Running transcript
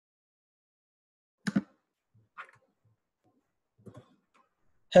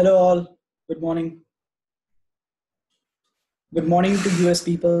Hello all, good morning. Good morning to US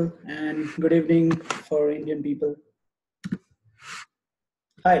people and good evening for Indian people.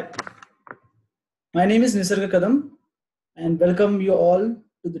 Hi, my name is Nisarg Kadam and welcome you all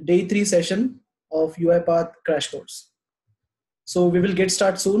to the day 3 session of UiPath crash course. So we will get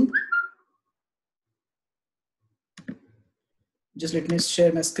started soon. Just let me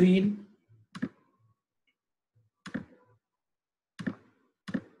share my screen.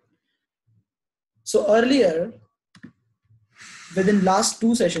 So earlier, within last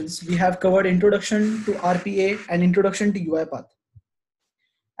 2 sessions, we have covered introduction to RPA and introduction to UiPath.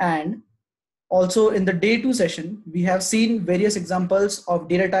 And also in the day 2 session, we have seen various examples of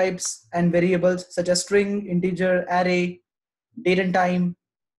data types and variables such as string, integer, array, date and time.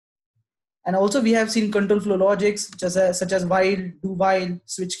 And also we have seen control flow logics such as while, do while,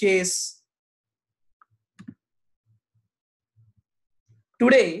 switch case.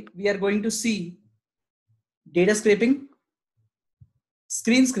 Today, we are going to see data scraping,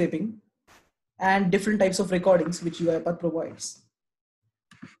 screen scraping, and different types of recordings which UiPath provides.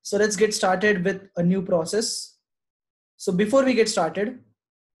 So let's get started with a new process. So before we get started,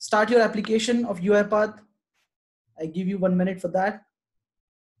 start your application of UiPath. I give you 1 minute for that.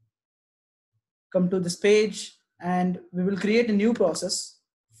 Come to this page and we will create a new process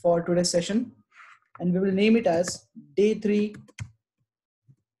for today's session and we will name it as day 3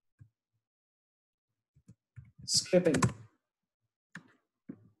 scraping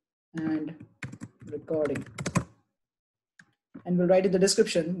and recording, and we'll write in the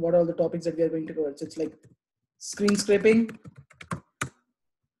description what are the topics that we are going to cover. So it's like screen scraping,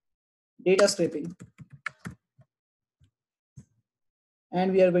 data scraping,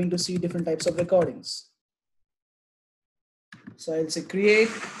 and we are going to see different types of recordings. So I'll say create,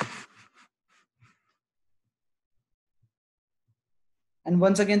 and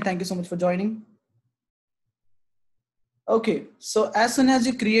once again thank you so much for joining. Okay, so as soon as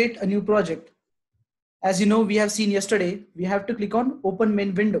you create a new project, as you know, we have seen yesterday, we have to click on open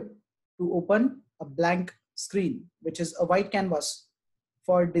main window to open a blank screen, which is a white canvas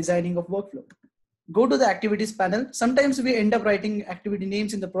for designing of workflow. Go to the activities panel. Sometimes we end up writing activity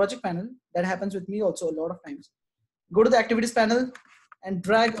names in the project panel. That happens with me also a lot of times. Go to the activities panel and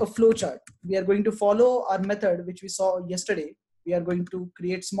drag a flow chart. We are going to follow our method, which we saw yesterday. We are going to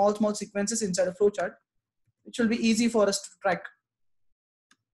create small sequences inside a flow chart, which will be easy for us to track.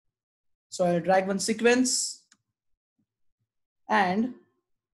 So I'll drag one sequence, and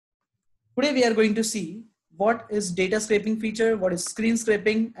today we are going to see what is data scraping feature, what is screen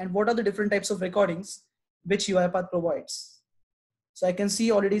scraping, and what are the different types of recordings which UiPath provides. So I can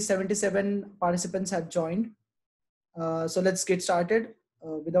see already 77 participants have joined. So let's get started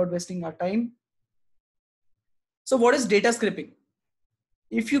without wasting our time. So what is data scraping?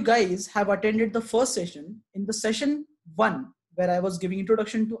 If you guys have attended the first session, in the session 1, where I was giving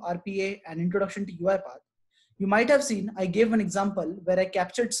introduction to RPA and introduction to UiPath, you might have seen I gave an example where I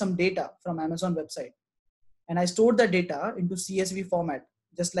captured some data from Amazon website and I stored the data into CSV format,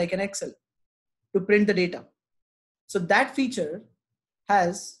 just like an Excel, to print the data. So that feature's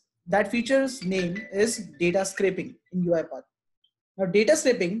name is data scraping in UiPath. Now data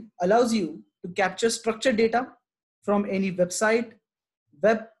scraping allows you to capture structured data from any websites,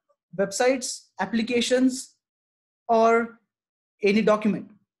 applications, or any document.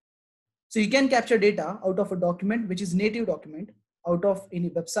 So you can capture data out of a document, which is native document, out of any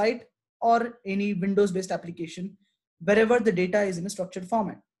website or any Windows-based application, wherever the data is in a structured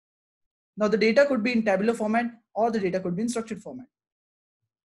format. Now the data could be in tabular format or the data could be in structured format.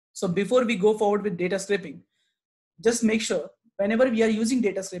 So before we go forward with data scraping, just make sure whenever we are using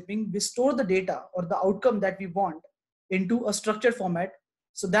data scraping, we store the data or the outcome that we want into a structured format.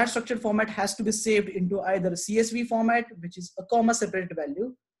 So that structured format has to be saved into either a CSV format, which is a comma separated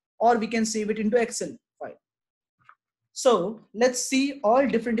value, or we can save it into Excel file. So let's see all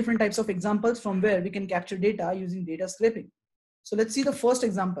different types of examples from where we can capture data using data scraping. So let's see the first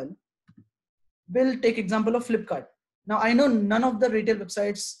example. We'll take example of Flipkart. Now I know none of the retail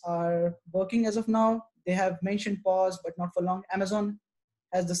websites are working as of now. They have mentioned pause, but not for long. Amazon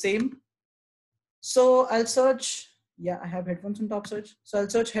has the same. So I'll search, yeah, I have headphones on top search. So I'll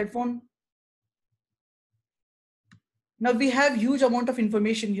search headphone. Now we have huge amount of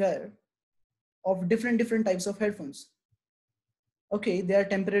information here of different types of headphones. Okay, they are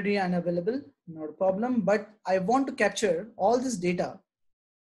temporarily unavailable, not a problem, but I want to capture all this data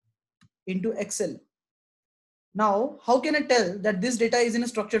into Excel. Now, how can I tell that this data is in a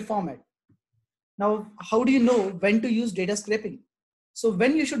structured format? Now, how do you know when to use data scraping? So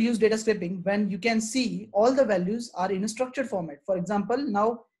when you should use data scraping, when you can see all the values are in a structured format. For example,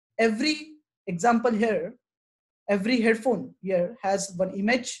 now every example here, every headphone here has one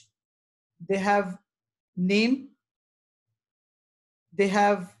image, they have name, they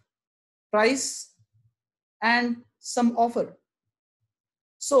have price, and some offer.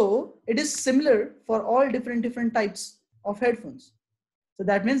 So it is similar for all different types of headphones. So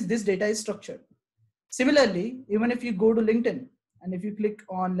that means this data is structured. Similarly, even if you go to LinkedIn and if you click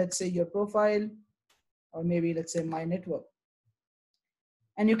on, let's say, your profile, or maybe let's say my network,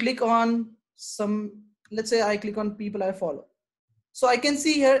 and you click on some, let's say I click on people I follow. So I can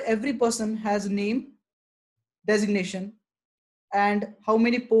see here every person has name, designation, and how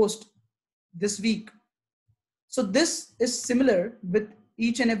many posts this week. So this is similar with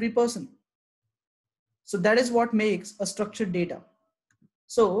each and every person. So that is what makes a structured data.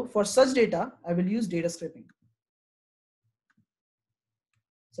 So for such data, I will use data scraping.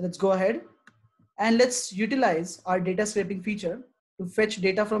 So let's go ahead and let's utilize our data scraping feature to fetch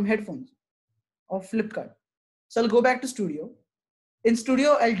data from headphones of Flipkart. So I'll go back to Studio. In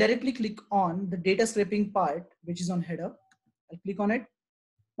Studio, I'll directly click on the data scraping part, which is on header. I'll click on it.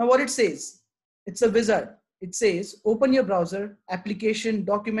 Now what it says, it's a wizard. It says, open your browser, application,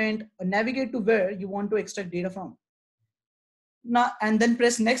 document, or navigate to where you want to extract data from. Now, and then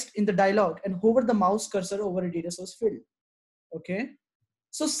press next in the dialog and hover the mouse cursor over a data source field. Okay.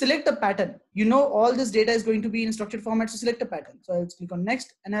 So select a pattern. You know all this data is going to be in structured format, so select a pattern. So I'll click on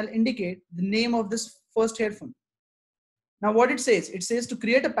next and I'll indicate the name of this first headphone. Now what it says to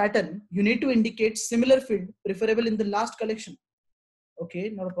create a pattern, you need to indicate similar field, preferable in the last collection.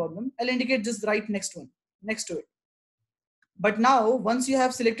 Okay, not a problem. I'll indicate just right next one, next to it. But now, once you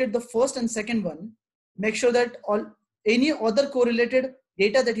have selected the first and second one, make sure that any other correlated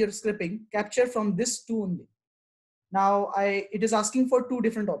data that you're scraping capture from this two only. Now it is asking for two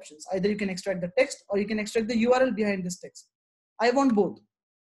different options. Either you can extract the text or you can extract the URL behind this text. I want both.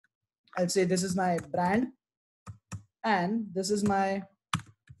 I'll say this is my brand and this is my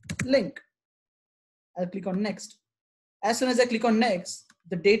link. I'll click on next. As soon as I click on next,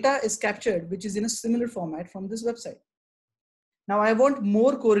 the data is captured, which is in a similar format from this website. Now I want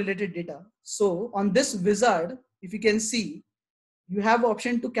more correlated data. So on this wizard, if you can see, you have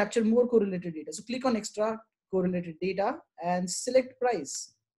option to capture more correlated data. So click on extract correlated data and select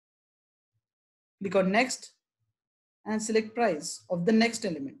price. Click on next and select price of the next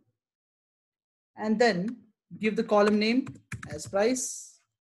element. And then give the column name as price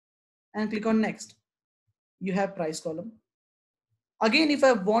and click on next. You have price column. Again, if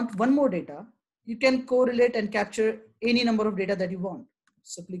I want one more data, you can correlate and capture any number of data that you want.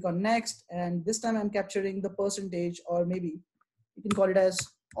 So click on next, and this time I'm capturing the percentage, or maybe you can call it as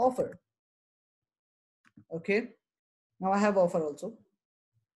offer. Okay, now I have offer also.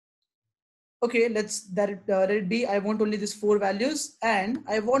 Okay, let it be. I want only these 4 values, and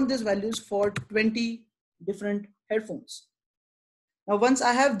I want these values for 20 different headphones. Now, once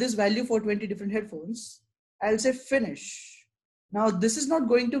I have this value for 20 different headphones, I'll say finish. Now, this is not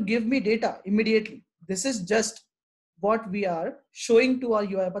going to give me data immediately. This is just what we are showing to our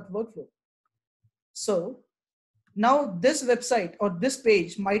UiPath workflow. So now this website or this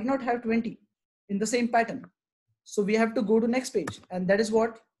page might not have 20 in the same pattern. So we have to go to next page, and that is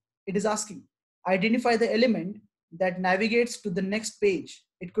what it is asking. Identify the element that navigates to the next page.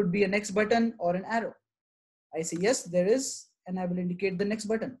 It could be a next button or an arrow. I say yes, there is, and I will indicate the next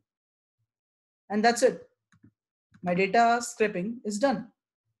button. And that's it. My data scraping is done.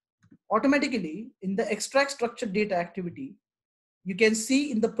 Automatically, in the extract structured data activity, you can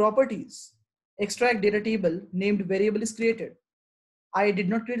see in the properties, extract data table named variable is created. I did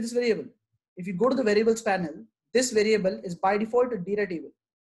not create this variable. If you go to the variables panel, this variable is by default a data table.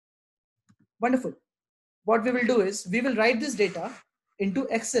 Wonderful. What we will do is we will write this data into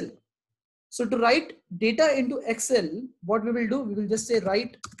Excel. So to write data into Excel, what we will do, we will just say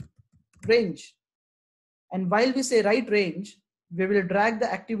write range. And while we say write range, we will drag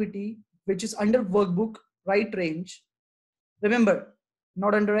the activity which is under workbook write range. Remember,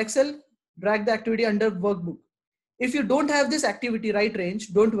 not under Excel, drag the activity under workbook. If you don't have this activity write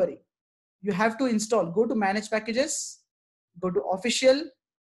range, don't worry. You have to install, go to manage packages, go to official,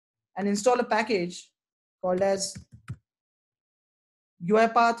 and install a package called as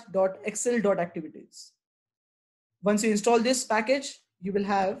uipath.excel.activities. Once you install this package, you will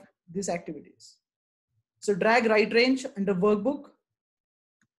have these activities. So drag write range under workbook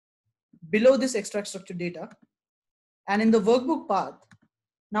below this extract structured data, and in the workbook path,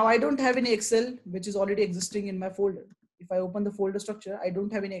 now I don't have any Excel which is already existing in my folder. If I open the folder structure, I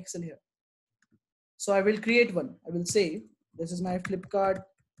don't have any Excel here. So I will create one. I will say This is my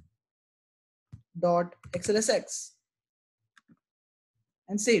Flipkart.xlsx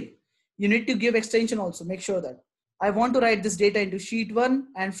and save. You need to give extension also. Make sure that I want to write this data into sheet 1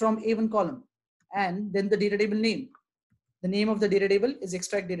 and from A1 column, and then the data table name. The name of the data table is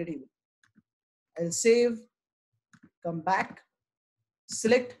extract data table. I'll save, come back,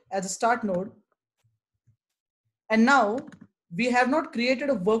 select as a start node. And now we have not created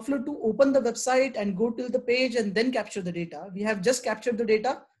a workflow to open the website and go till the page and then capture the data. We have just captured the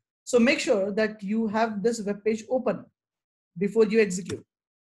data. So make sure that you have this web page open before you execute.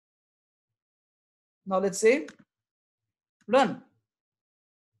 Now let's say run.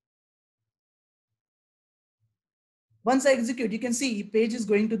 Once I execute, you can see page is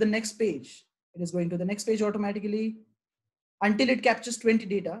going to the next page. It is going to the next page automatically until it captures 20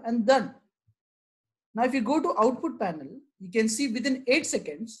 data and done. Now, if you go to output panel, you can see within 8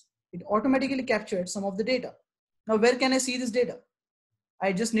 seconds, it automatically captured some of the data. Now, where can I see this data?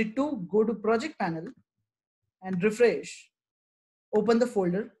 I just need to go to project panel and refresh, open the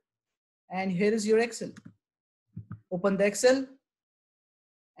folder, and here is your Excel. Open the Excel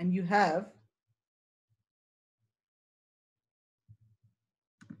and you have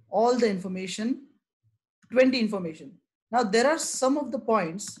all the information, 20 information. Now, there are some of the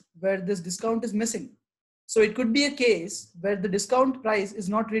points where this discount is missing. So it could be a case where the discount price is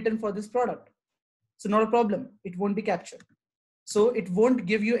not written for this product. So not a problem, it won't be captured. So it won't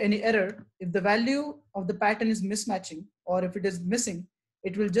give you any error. If the value of the pattern is mismatching or if it is missing,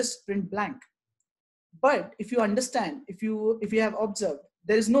 it will just print blank. But if you understand, if you have observed,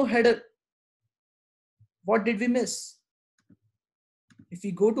 there is no header. What did we miss? If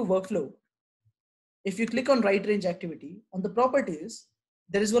you go to workflow, if you click on right range activity on the properties,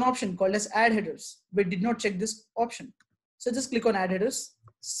 there is one option called as add headers. We did not check this option. So just click on add headers,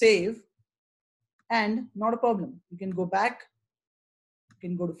 save, and not a problem. You can go back, you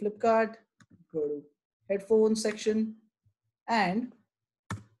can go to Flipkart, go to headphones section and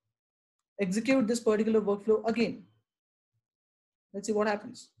execute this particular workflow again. Let's see what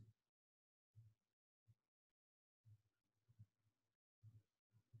happens.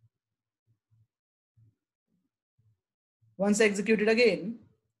 Once I execute it again,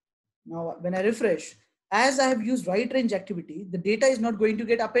 now when I refresh, as I have used right range activity, the data is not going to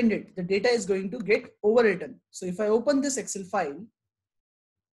get appended. The data is going to get overwritten. So if I open this Excel file,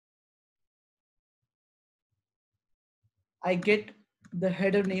 I get the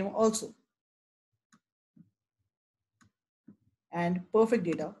header name also and perfect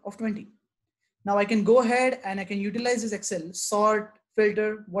data of 20. Now I can go ahead and I can utilize this Excel, sort,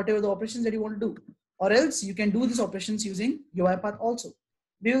 filter, whatever the operations that you want to do. Or else you can do these operations using UiPath also.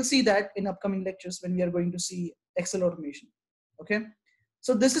 We will see that in upcoming lectures when we are going to see Excel automation. Okay.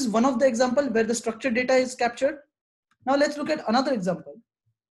 So this is one of the example where the structured data is captured. Now let's look at another example.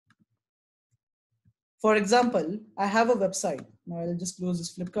 For example, I have a website. Now I'll just close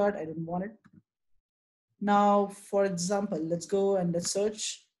this Flipkart. I don't want it. Now, for example, let's go and let's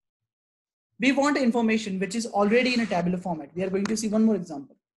search. We want information which is already in a tabular format. We are going to see one more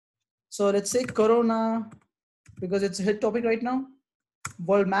example. So let's say Corona, because it's a hit topic right now,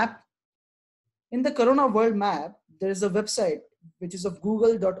 world map. In the Corona world map, there is a website which is of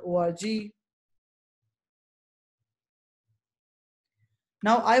google.org.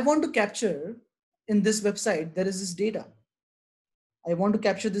 Now I want to capture in this website, there is this data. I want to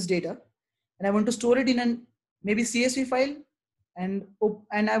capture this data and I want to store it in an maybe CSV file and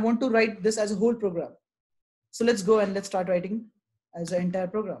I want to write this as a whole program. So let's go and let's start writing as an entire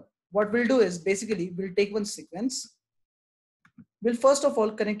program. What we'll do is basically we'll take one sequence. We'll first of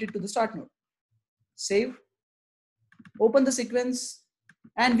all connect it to the start node. Save, open the sequence,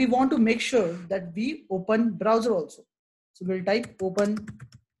 and we want to make sure that we open browser also. So we'll type open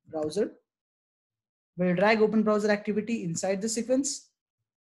browser. We'll drag open browser activity inside the sequence.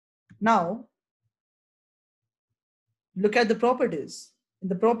 Now, look at the properties. In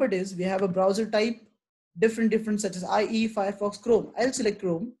the properties, we have a browser type, different such as IE, Firefox, Chrome. I'll select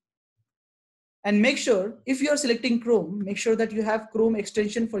Chrome. And make sure, if you are selecting Chrome, make sure that you have Chrome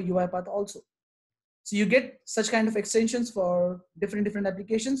extension for UiPath also. So you get such kind of extensions for different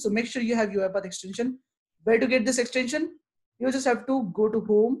applications. So make sure you have UiPath extension. Where to get this extension? You just have to go to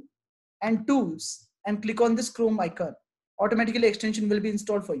Home and Tools and click on this Chrome icon. Automatically extension will be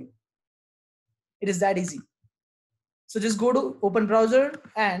installed for you. It is that easy. So just go to open browser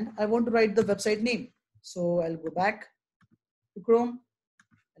and I want to write the website name. So I'll go back to Chrome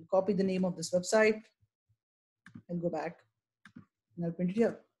and copy the name of this website. I'll go back and I'll print it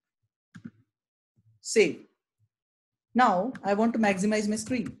here. Save. Now I want to maximize my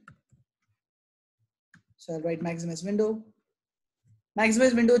screen. So I'll write maximize window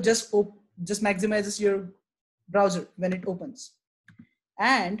Maximize window just maximizes your browser when it opens.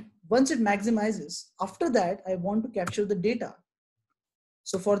 And once it maximizes, after that, I want to capture the data.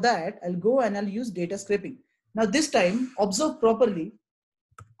 So for that, I'll go and I'll use data scraping. Now this time, observe properly,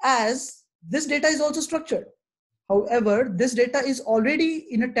 as this data is also structured. However, this data is already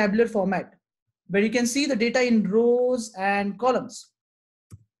in a tabular format where you can see the data in rows and columns.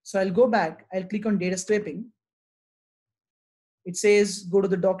 So I'll go back, I'll click on data scraping. It says go to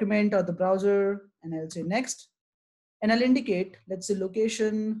the document or the browser, and I'll say next. And I'll indicate, let's say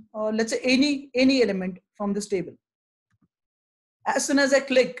location, or let's say any element from this table. As soon as I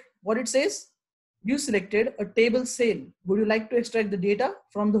click, what it says, you selected a table sale. Would you like to extract the data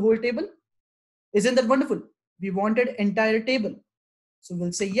from the whole table? Isn't that wonderful? We wanted entire table. So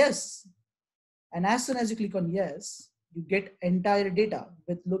we'll say yes. And as soon as you click on yes, you get entire data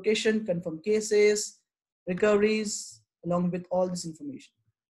with location, confirmed cases, recoveries, along with all this information.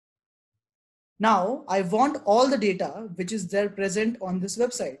 Now I want all the data which is there present on this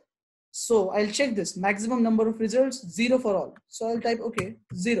website. So I'll check this maximum number of results, 0 for all. So I'll type, okay,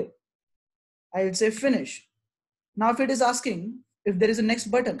 0. I'll say finish. Now if it is asking if there is a next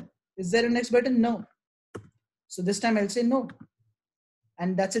button, is there a next button? No. So this time I'll say no.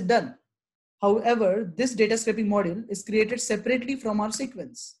 And that's it, done. However, this data scraping module is created separately from our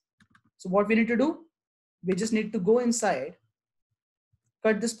sequence. So what we need to do, we just need to go inside,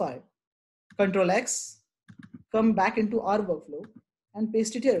 cut this part, Control X, come back into our workflow and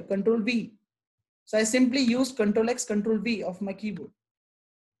paste it here, Control V. So I simply used Control X, Control V of my keyboard,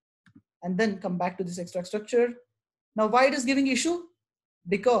 and then come back to this extract structure. Now why it is giving issue?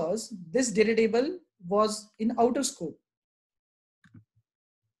 Because this data table was in outer scope.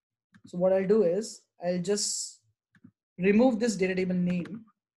 So what I'll do is I'll just remove this data table name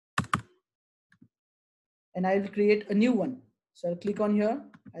and I'll create a new one. So I'll click on here,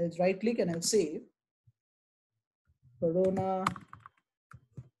 I'll right click and I'll save Corona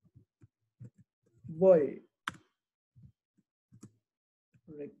World,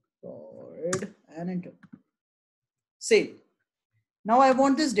 record and enter. Save. Now I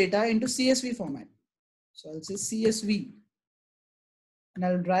want this data into CSV format. So I'll say CSV and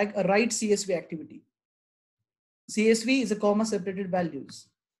I'll drag a write CSV activity. CSV is a comma separated values.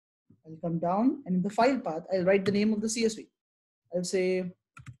 I'll come down and in the file path, I'll write the name of the CSV. I'll say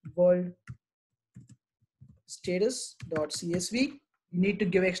world status.csv. You need to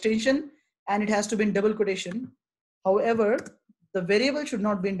give extension and it has to be in double quotation. However, the variable should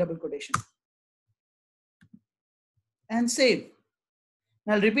not be in double quotation. And save.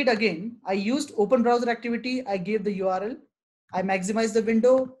 Now I'll repeat again. I used open browser activity. I gave the URL. I maximized the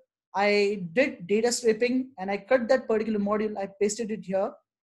window. I did data scraping and I cut that particular module. I pasted it here.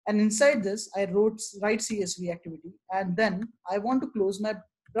 And inside this, I wrote write CSV activity. And then I want to close my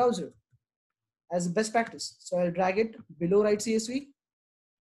browser as a best practice. So I'll drag it below write CSV.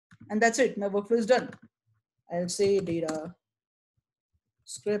 And that's it. My workflow is done. I'll say data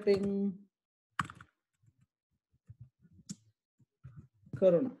scraping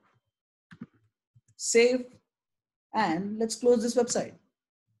Corona. Save. And let's close this website.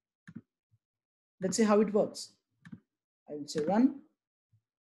 Let's see how it works. I will say run.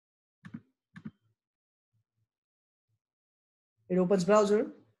 It opens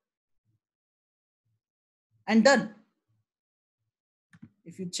browser and done.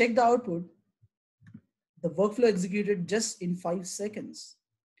 If you check the output, the workflow executed just in 5 seconds.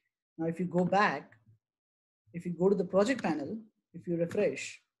 Now, if you go back, if you go to the project panel, if you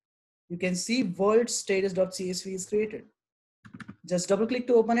refresh, you can see world status.csv is created. Just double click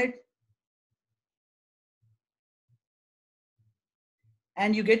to open it.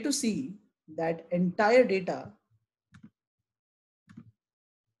 And you get to see that entire data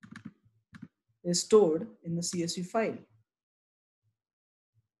is stored in the CSV file.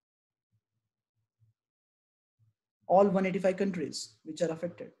 All 185 countries which are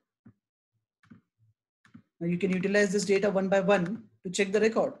affected. Now you can utilize this data one by one to check the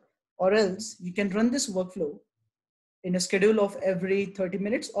record, or else you can run this workflow in a schedule of every 30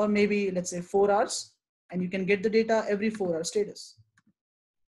 minutes or maybe let's say 4 hours, and you can get the data every 4-hour status.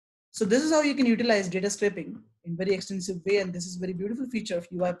 So this is how you can utilize data scraping in very extensive way, and this is a very beautiful feature of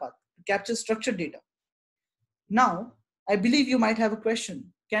UiPath to capture structured data. Now, I believe you might have a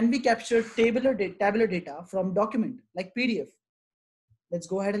question. Can we capture tabular data from document like PDF? Let's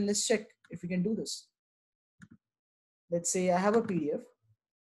go ahead and let's check if we can do this. Let's say I have a PDF.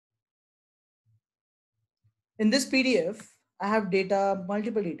 In this PDF, I have data,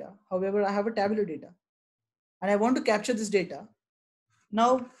 multiple data. However, I have a tabular data and I want to capture this data.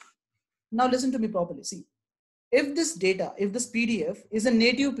 Now listen to me properly. See, if this data, if this PDF is a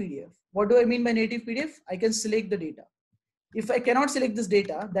native PDF, what do I mean by native PDF? I can select the data. If I cannot select this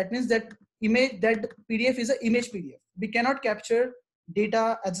data, that means that PDF is an image PDF. We cannot capture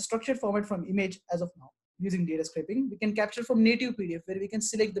data as a structured format from image as of now using data scraping. We can capture from native PDF where we can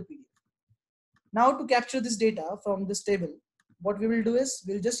select the PDF. Now to capture this data from this table, what we will do is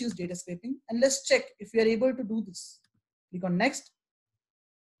we'll just use data scraping, and let's check if we are able to do this. Click on next.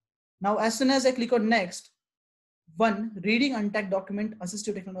 Now as soon as I click on next, one reading untagged document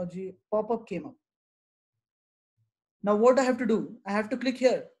assistive technology pop-up came up. Now what I have to do, I have to click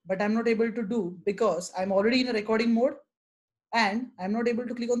here, but I'm not able to do because I'm already in a recording mode and I'm not able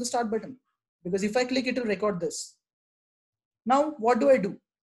to click on the start button, because if I click it will record this. Now what do I do?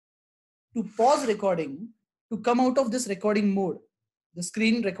 To pause recording, to come out of this recording mode, the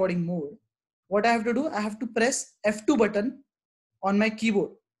screen recording mode, what I have to do, I have to press F2 button on my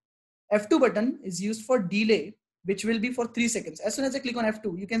keyboard. F2 button is used for delay, which will be for 3 seconds. As soon as I click on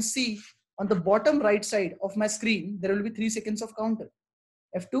F2, you can see on the bottom right side of my screen, there will be 3 seconds of counter.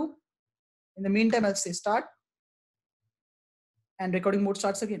 F2. In the meantime, I'll say start and recording mode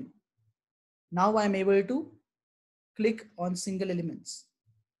starts again. Now I'm able to click on single elements.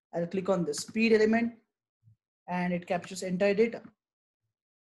 I'll click on the speed element and it captures entire data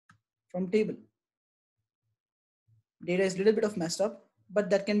from table. Data is a little bit of messed up, but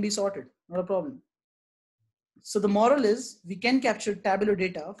that can be sorted, not a problem. So the moral is we can capture tabular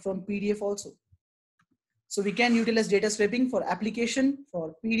data from PDF also. So we can utilize data scraping for application,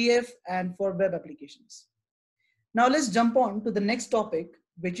 for PDF, and for web applications. Now let's jump on to the next topic,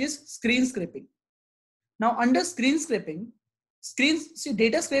 which is screen scraping. Now under screen scraping,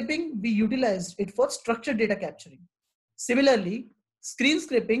 data scraping, we utilized it for structured data capturing. Similarly, screen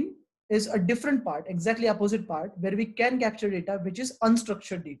scraping is a different part, exactly opposite part, where we can capture data, which is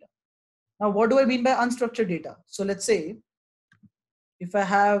unstructured data. Now, what do I mean by unstructured data? So let's say if I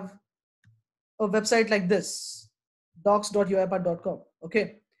have a website like this, docs.uipath.com.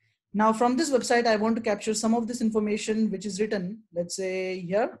 Okay. Now from this website, I want to capture some of this information which is written, let's say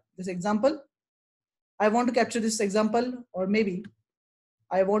here, this example. I want to capture this example, or maybe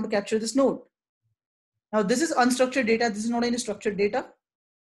I want to capture this note. Now this is unstructured data. This is not any structured data.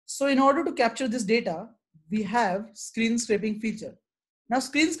 So in order to capture this data, we have screen scraping feature. Now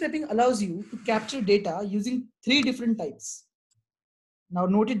screen scraping allows you to capture data using 3 different types. Now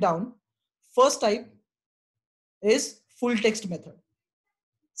note it down. First type is full text method.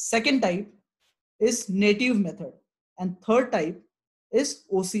 Second type is native method. And third type is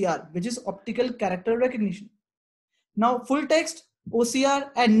OCR, which is optical character recognition. Now full text,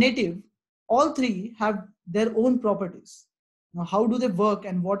 OCR and native, all 3 have their own properties. Now how do they work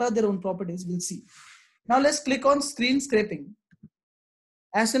and what are their own properties, we'll see. Now let's click on screen scraping.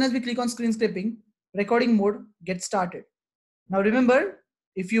 As soon as we click on screen scraping, recording mode gets started. Now remember,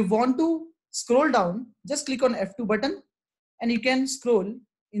 if you want to scroll down, just click on F2 button and you can scroll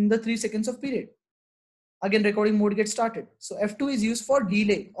in the 3 seconds of period. Again, recording mode gets started. So F2 is used for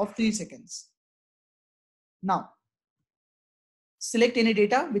delay of 3 seconds. Now, select any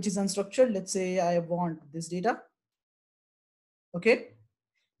data which is unstructured. Let's say I want this data. Okay.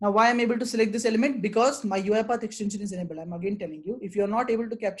 Now, why I'm able to select this element? Because my UiPath extension is enabled. I'm again telling you, if you're not able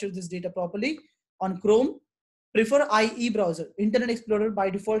to capture this data properly on Chrome, prefer IE browser. Internet Explorer by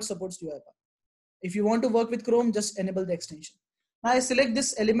default supports UiPath. If you want to work with Chrome, just enable the extension. Now I select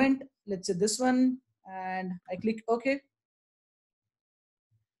this element, let's say this one, and I click OK.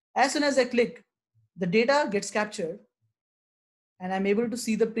 As soon as I click, the data gets captured and I'm able to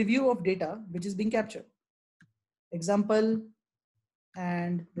see the preview of data which is being captured. Example,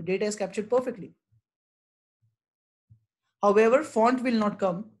 and the data is captured perfectly. However, font will not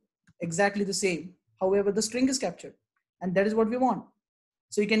come exactly the same. However, the string is captured, and that is what we want.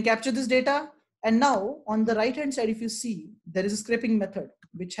 So you can capture this data. And now on the right hand side, if you see, there is a scraping method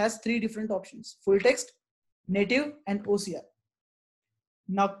which has 3 different options: full text, native, and OCR.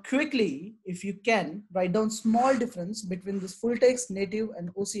 Now quickly, if you can, write down small difference between this full text, native,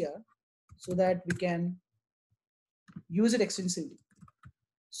 and OCR so that we can use it extensively.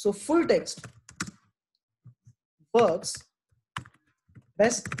 So full text works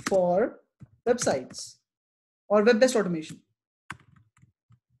best for websites or web-based automation.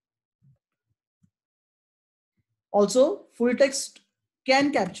 Also, full text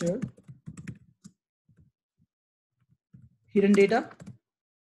can capture hidden data.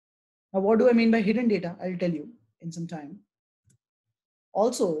 Now, what do I mean by hidden data? I'll tell you in some time.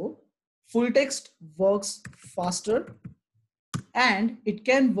 Also, full text works faster and it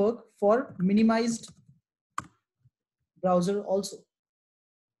can work for minimized browser also.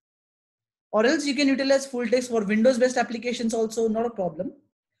 Or else you can utilize full text for Windows based applications also, not a problem.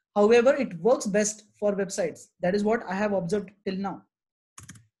 However, it works best for websites. That is what I have observed till now.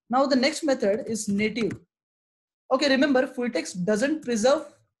 Now the next method is native. Okay, remember full text doesn't preserve,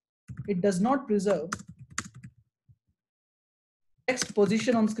 it does not preserve text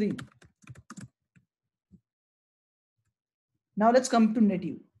position on screen. Now let's come to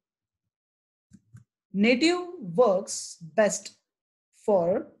native. Native works best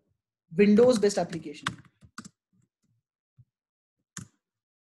for Windows based application.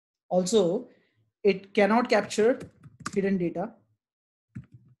 Also, it cannot capture hidden data.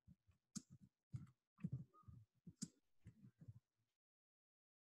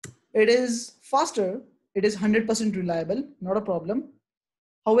 It is faster. It is 100% reliable, not a problem.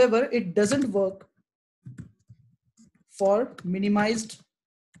 However, it doesn't work for minimized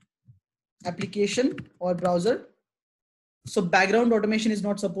application or browser. So background automation is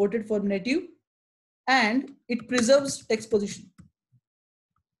not supported for native, and it preserves text position.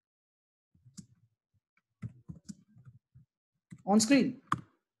 On screen.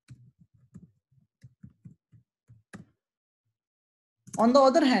 On the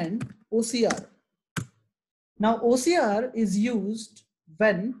other hand, OCR. Now OCR is used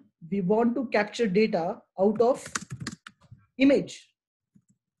when we want to capture data out of image.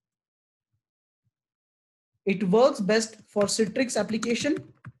 It works best for Citrix application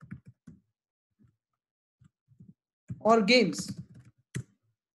or games.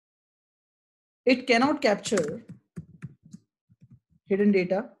 It cannot capture hidden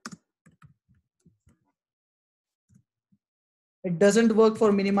data. It doesn't work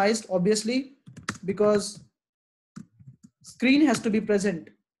for minimized, obviously, because screen has to be present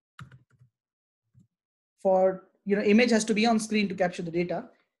for, image has to be on screen to capture the data,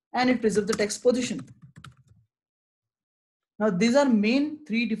 and it preserves the text position. Now, these are main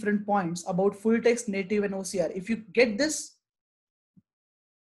 3 different points about full text, native, and OCR. If you get this,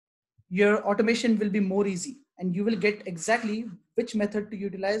 your automation will be more easy, and you will get exactly which method to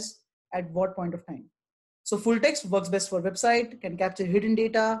utilize at what point of time. So full text works best for website, can capture hidden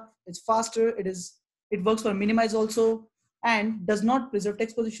data, it's faster, it works for minimize also, and does not preserve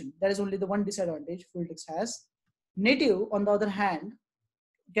text position. That is only the one disadvantage full text has. Native, on the other hand,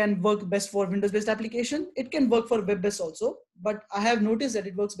 can work best for Windows based application. It can work for web based also, but I have noticed that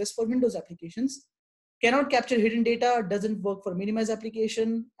it works best for Windows applications. Cannot capture hidden data, doesn't work for minimize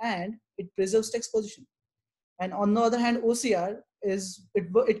application, and it preserves text position. And on the other hand, OCR is,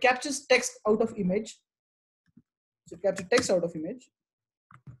 it captures text out of image. So it captures text out of image.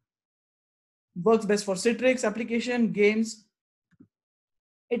 Works best for Citrix application, games.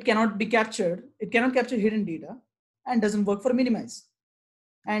 It cannot be captured. It cannot capture hidden data, and doesn't work for minimize.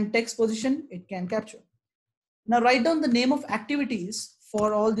 And text position, it can capture. Now write down the name of activities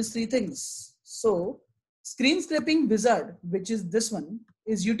for all these 3 things. So screen scraping wizard, which is this one,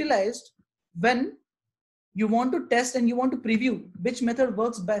 is utilized when you want to test and you want to preview which method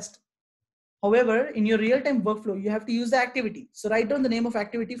works best. However, in your real-time workflow, you have to use the activity. So write down the name of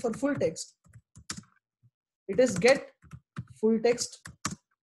activity for full text. It is get full text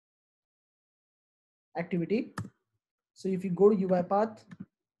activity. So if you go to UiPath,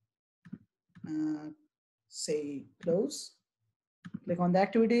 say close, click on the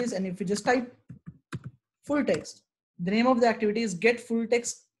activities, and if you just type full text, the name of the activity is get full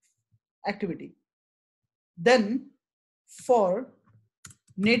text activity. Then for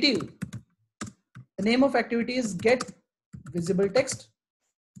native, the name of activity is get visible text,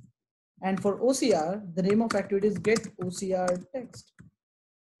 and for OCR, the name of activity is get OCR text.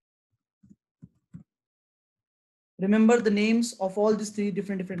 Remember the names of all these 3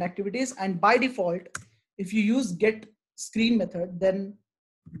 different activities, and by default, if you use get screen method, then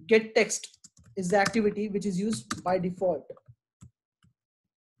get text is the activity which is used by default.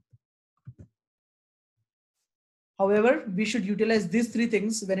 However, we should utilize these 3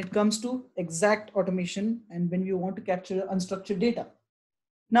 things when it comes to exact automation and when we want to capture unstructured data.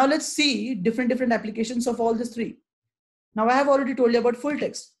 Now let's see different applications of all these 3. Now I have already told you about full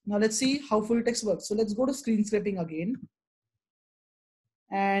text. Now let's see how full text works. So let's go to screen scraping again.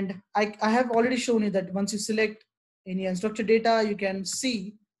 And I have already shown you that once you select any unstructured data, you can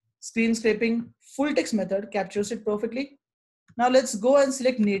see screen scraping full text method captures it perfectly. Now let's go and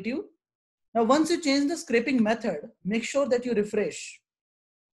select native. Now once you change the scraping method, make sure that you refresh.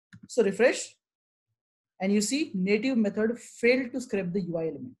 So refresh, and you see native method failed to scrape the UI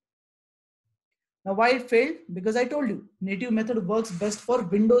element. Now why it failed? Because I told you native method works best for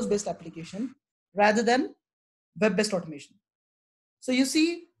Windows based application rather than web based automation. So you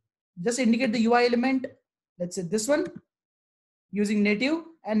see, just indicate the UI element. Let's say this one using native.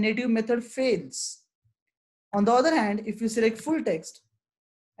 and native method fails. On the other hand, if you select full text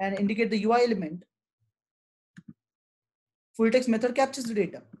and indicate the UI element, full text method captures the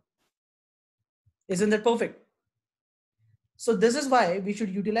data. Isn't that perfect? So this is why we should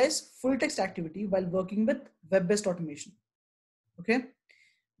utilize full text activity while working with web-based automation. Okay.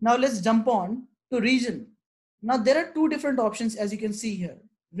 Now let's jump on to region. Now there are two different options as you can see here.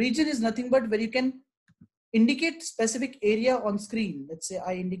 Region is nothing but where you can indicate specific area on screen. Let's say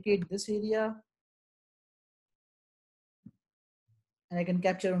I indicate this area and I can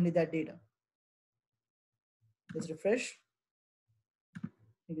capture only that data. Let's refresh.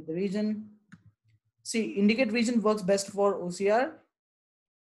 Indicate the region. See, indicate region works best for OCR.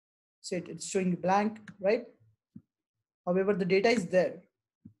 So it's showing blank, right? However, the data is there.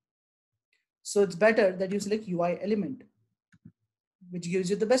 So it's better that you select UI element, which gives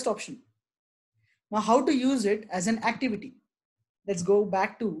you the best option. Now, how to use it as an activity? Let's go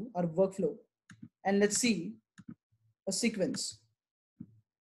back to our workflow and let's see a sequence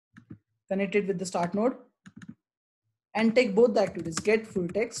connected with the start node and take both the activities, get full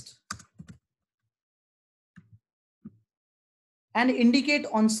text and indicate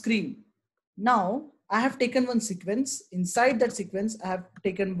on screen. Now I have taken one sequence. Inside that sequence, I have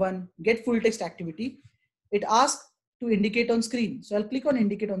taken one get full text activity. It asks to indicate on screen. So I'll click on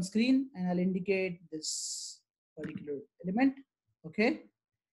indicate on screen and I'll indicate this particular element. Okay.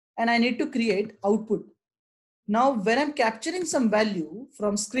 And I need to create output. Now, when I'm capturing some value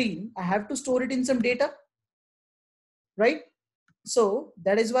from screen, I have to store it in some data, right? So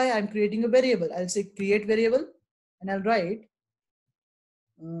that is why I'm creating a variable. I'll say create variable and I'll write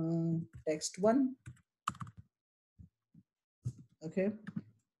text1. Okay.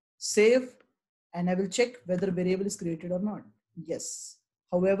 Save and I will check whether variable is created or not. Yes.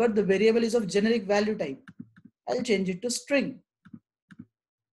 However, the variable is of generic value type. I'll change it to string.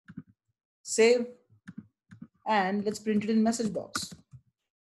 Save and let's print it in message box.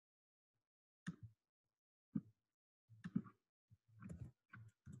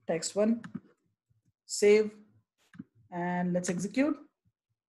 Text1, save and let's execute.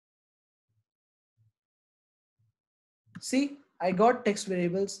 See, I got text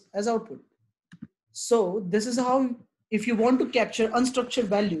variables as output. So this is how, if you want to capture unstructured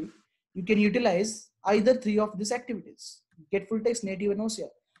value, you can utilize either three of these activities, get full text, native and OCR.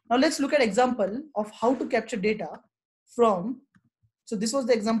 Now let's look at example of how to capture data from, so this was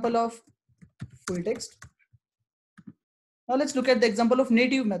the example of full text. Now let's look at the example of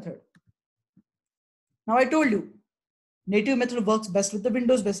native method. Now I told you, native method works best with the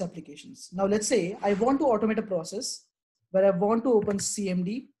Windows-based applications. Now let's say I want to automate a process where I want to open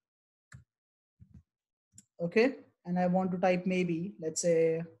CMD. Okay, and I want to type maybe, let's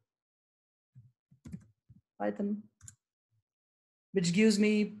say Python, which gives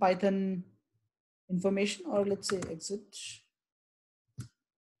me Python information, or let's say exit.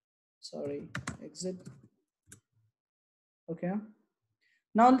 Sorry, exit. Okay.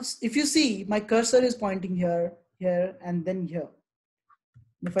 Now, if you see, my cursor is pointing here, here, and then here.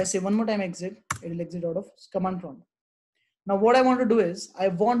 If I say one more time exit, it will exit out of command prompt. Now, what I want to do is I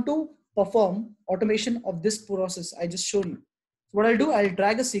want to perform automation of this process I just showed you. So what I'll do, I'll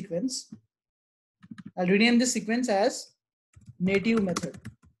drag a sequence. I'll rename this sequence as native method.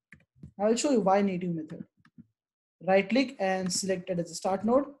 I'll show you why native method. Right click and select it as a start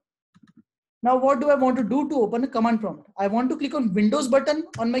node. Now, what do I want to do to open a command prompt? I want to click on Windows button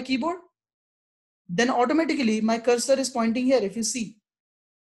on my keyboard. Then automatically my cursor is pointing here, if you see.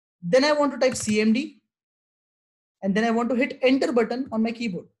 Then I want to type CMD. And then I want to hit enter button on my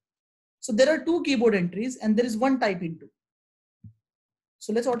keyboard. So there are two keyboard entries and there is one type into.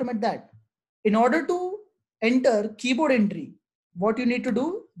 So let's automate that. In order to enter keyboard entry, what you need to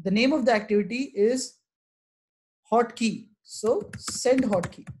do, the name of the activity is hotkey. So send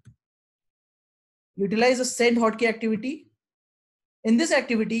hotkey. Utilize a send hotkey activity. In this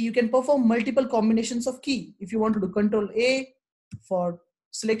activity, you can perform multiple combinations of key. If you want to do Control A for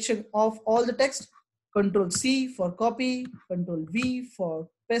selection of all the text, Control C for copy, Control V for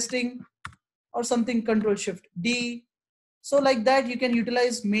pasting, or something Control Shift D. So like that, you can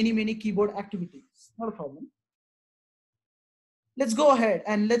utilize many keyboard activities. Not a problem. Let's go ahead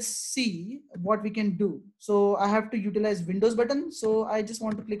and let's see what we can do. So I have to utilize Windows button. So I just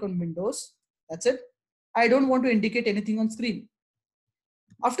want to click on Windows. That's it. I don't want to indicate anything on screen.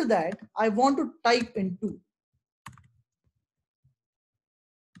 After that, I want to type into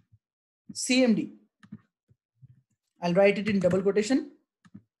CMD. I'll write it in double quotation.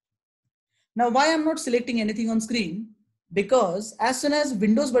 Now, why I'm not selecting anything on screen? Because as soon as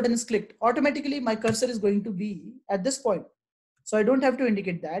Windows button is clicked, automatically my cursor is going to be at this point. So I don't have to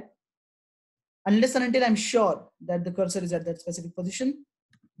indicate that unless and until I'm sure that the cursor is at that specific position.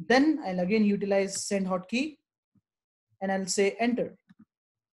 Then I'll again utilize send hotkey and I'll say enter.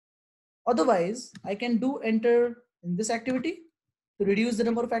 Otherwise, I can do enter in this activity to reduce the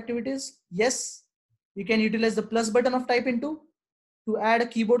number of activities. Yes, you can utilize the plus button of type into to add a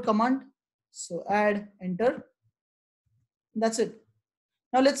keyboard command. So add enter. That's it.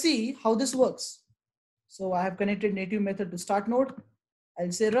 Now let's see how this works. So I have connected native method to start node.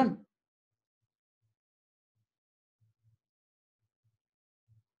 I'll say run.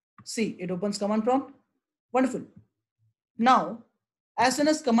 See, it opens command prompt. Wonderful. Now, as soon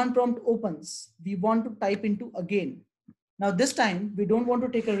as command prompt opens, we want to type into again. Now this time we don't want to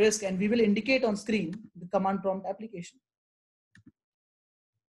take a risk and we will indicate on screen the command prompt application.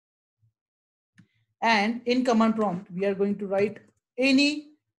 And in command prompt, we are going to write any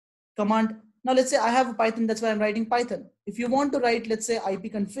command. Now let's say I have a Python, that's why I'm writing Python. If you want to write, let's say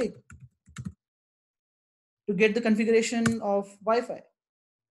ipconfig to get the configuration of Wi-Fi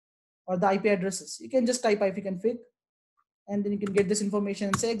or the IP addresses, you can just type ipconfig and then you can get this information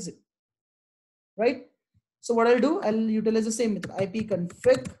and say exit, right? So what I'll do, I'll utilize the same method,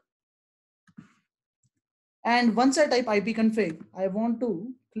 ipconfig. And once I type ipconfig, I want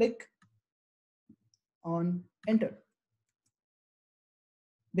to click on enter.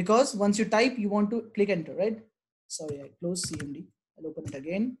 Because once you type, you want to click enter, right? Sorry, I close CMD. I'll open it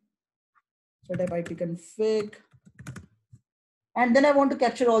again. So I type ipconfig. And then I want to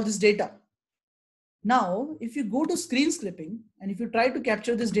capture all this data. Now, if you go to screen scraping and if you try to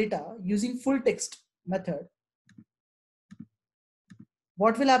capture this data using full text method,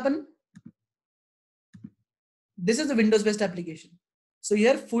 what will happen? This is the Windows-based application. So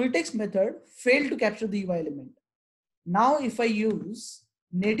here full text method failed to capture the UI element. Now, if I use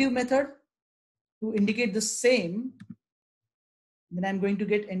native method to indicate the same, then I'm going to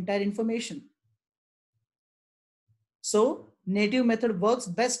get entire information. So native method works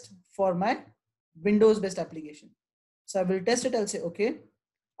best for my Windows-based application. So I will test it. I'll say, okay,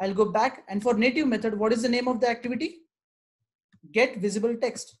 I'll go back. And for native method, what is the name of the activity? Get visible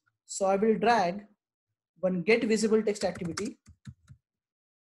text. So I will drag one get visible text activity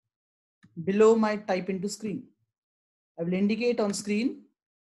below my type into screen. I will indicate on screen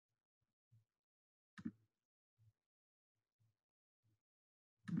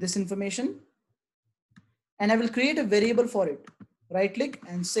this information and I will create a variable for it. Right click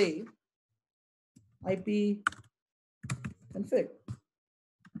and say ipconfig.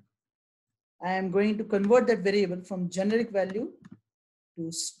 I am going to convert that variable from generic value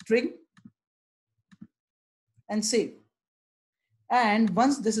to string and save. And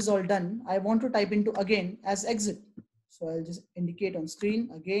once this is all done, I want to type into again as exit. So I'll just indicate on screen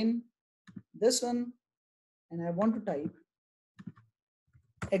again this one and I want to type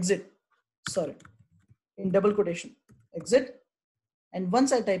exit, sorry, in double quotation, exit. And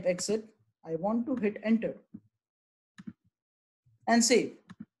once I type exit, I want to hit enter and save.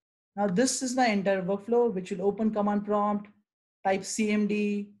 Now this is my entire workflow, which will open command prompt, type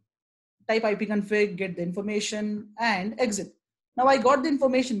CMD, type ipconfig, get the information and exit. Now I got the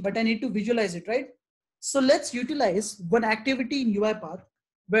information, but I need to visualize it, right? So let's utilize one activity in UiPath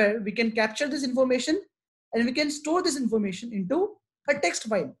where we can capture this information and we can store this information into a text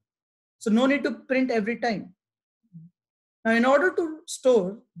file. So no need to print every time. Now, in order to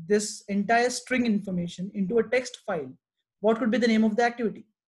store this entire string information into a text file, what could be the name of the activity?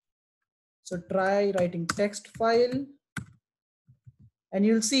 So try writing text file and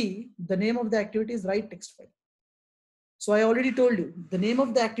you'll see the name of the activity is write text file. So I already told you the name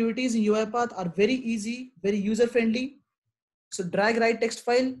of the activities in UiPath are very easy, very user friendly. So drag write text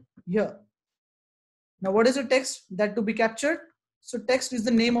file here. Now what is the text that to be captured? So text is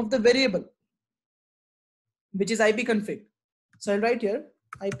the name of the variable, which is ipconfig. So I'll write here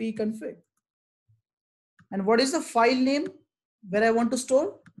ipconfig. And what is the file name where I want to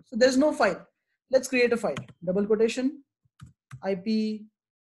store? So there's no file. Let's create a file. Double quotation, IP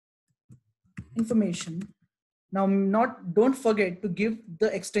information. Now don't forget to give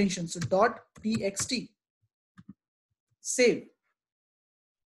the extension. So .txt. Save.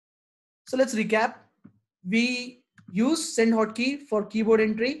 So let's recap. We use send hotkey for keyboard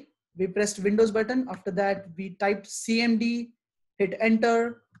entry. We pressed Windows button. After that, we typed CMD, hit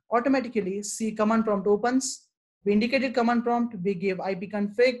enter. Automatically, see command prompt opens. We indicated command prompt. We gave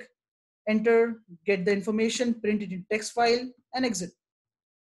ipconfig, enter, get the information, print it in text file, and exit.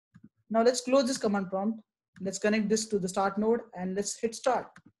 Now let's close this command prompt. Let's connect this to the start node and let's hit start.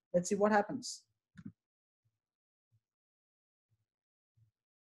 Let's see what happens.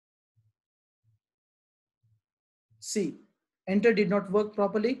 See, enter did not work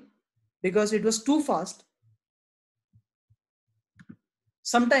properly because it was too fast.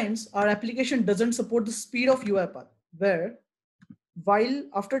 Sometimes our application doesn't support the speed of UiPath, where while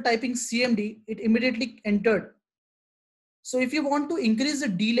after typing CMD, it immediately entered. So if you want to increase the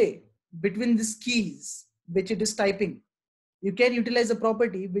delay between these keys, which it is typing, you can utilize a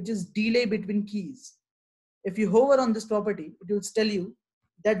property which is delay between keys. If you hover on this property, it will tell you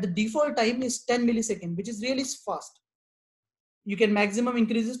that the default time is 10 milliseconds, which is really fast. You can maximum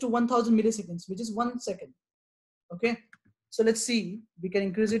increases to 1000 milliseconds, which is 1 second. Okay. So let's see, we can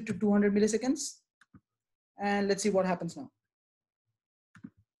increase it to 200 milliseconds and let's see what happens now.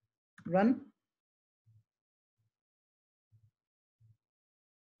 Run.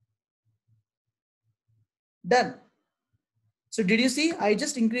 Done. So did you see, I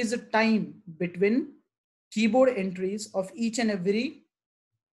just increased the time between keyboard entries of each and every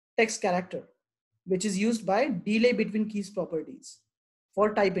text character, which is used by delay between keys properties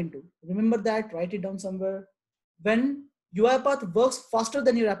for type into. Remember that, write it down somewhere. When UiPath works faster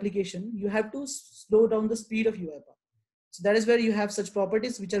than your application, you have to slow down the speed of UiPath. So that is where you have such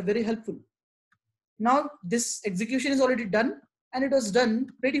properties which are very helpful. Now this execution is already done and it was done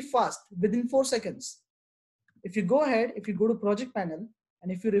pretty fast within 4 seconds. If you go ahead, if you go to project panel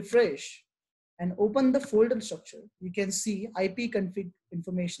and if you refresh and open the folder structure, you can see IP config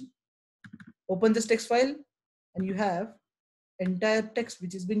information. Open this text file and you have entire text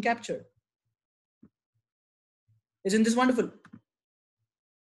which has been captured. Isn't this wonderful?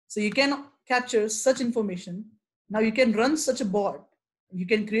 So you can capture such information. Now you can run such a bot. You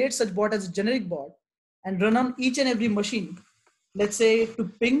can create such bot as a generic bot and run on each and every machine. Let's say to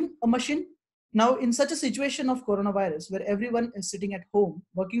ping a machine. Now in such a situation of coronavirus where everyone is sitting at home,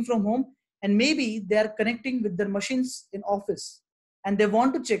 working from home, and maybe they are connecting with their machines in office and they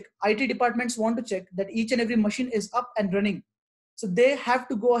want to check, IT departments want to check that each and every machine is up and running. So they have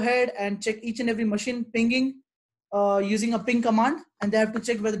to go ahead and check each and every machine pinging using a ping command, and they have to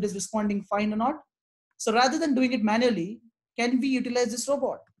check whether it is responding fine or not. So rather than doing it manually, can we utilize this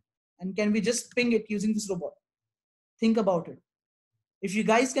robot? And can we just ping it using this robot? Think about it. If you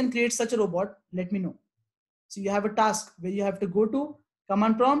guys can create such a robot, let me know. So you have a task where you have to go to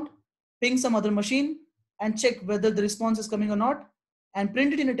command prompt, ping some other machine and check whether the response is coming or not, and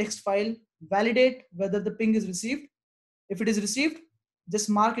print it in a text file, validate whether the ping is received. If it is received, just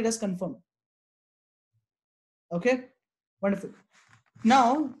mark it as confirmed. Okay, wonderful.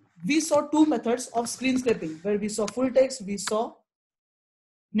 Now we saw two methods of screen scraping where we saw full text, we saw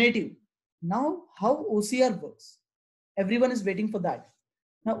native. Now how OCR works? Everyone is waiting for that.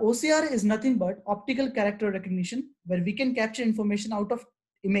 Now OCR is nothing but optical character recognition where we can capture information out of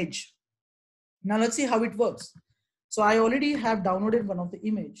image. Now let's see how it works. So I already have downloaded one of the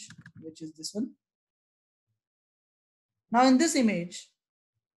image, which is this one. Now in this image,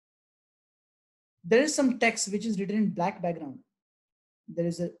 there is some text which is written in black background. There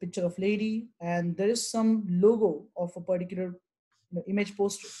is a picture of lady and there is some logo of a particular image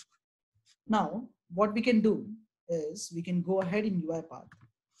poster. Now what we can do is we can go ahead in UiPath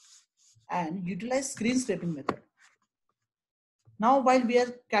and utilize screen scraping method. Now while we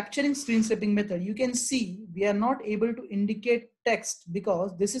are capturing screen scraping method, you can see we are not able to indicate text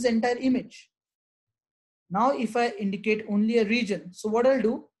because this is entire image. Now if I indicate only a region, so what I'll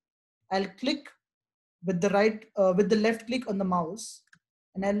do, I'll click with the left click on the mouse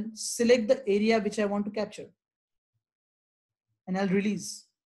and I'll select the area which I want to capture and I'll release.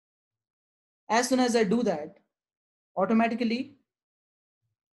 As soon as I do that, automatically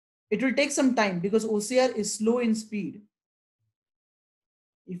it will take some time because OCR is slow in speed.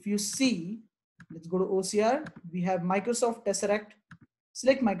 If you see, let's go to OCR. We have Microsoft Tesseract.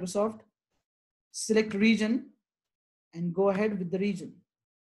 Select Microsoft, select region and go ahead with the region.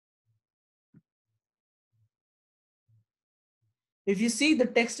 If you see, the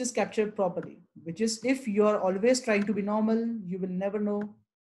text is captured properly, which is if you are always trying to be normal, you will never know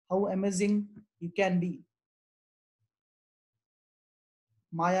how amazing you can be.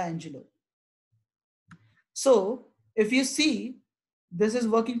 Maya Angelou. So if you see, this is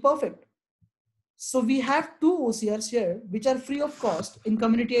working perfect. So we have two OCRs here, which are free of cost in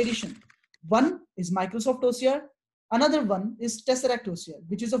community edition. One is Microsoft OCR. Another one is Tesseract OCR,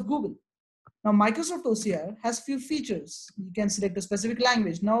 which is of Google. Now Microsoft OCR has few features. You can select a specific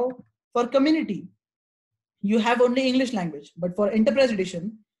language. Now for community, you have only English language, but for enterprise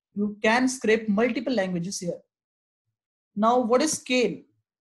edition, you can scrape multiple languages here. Now what is scale?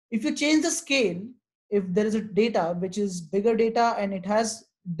 If you change the scale, if there is a data which is bigger data and it has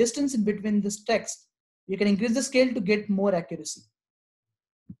distance in between this text, you can increase the scale to get more accuracy.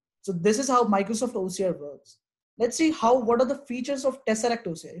 So this is how Microsoft OCR works. Let's see what are the features of Tesseract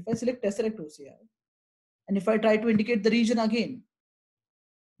OCR. If I select Tesseract OCR, and if I try to indicate the region again,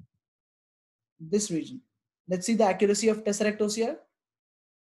 this region, let's see the accuracy of Tesseract OCR.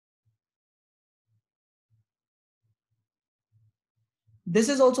 This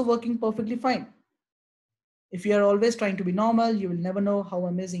is also working perfectly fine. If you are always trying to be normal, you will never know how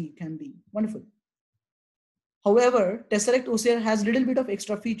amazing it can be. Wonderful. However, Tesseract OCR has a little bit of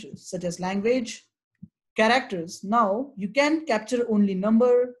extra features such as language, characters. Now you can capture only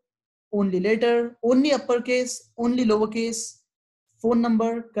number, only letter, only uppercase, only lowercase, phone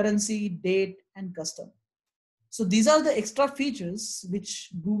number, currency, date, and custom. So these are the extra features which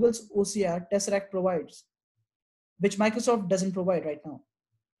Google's OCR Tesseract provides, which Microsoft doesn't provide right now.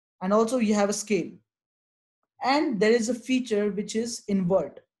 And also you have a scale. And there is a feature which is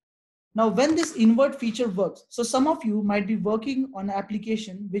invert. Now, when this invert feature works, so some of you might be working on an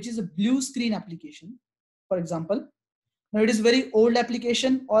application which is a blue screen application, for example. Now, it is very old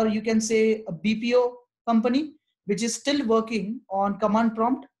application, or you can say a BPO company, which is still working on command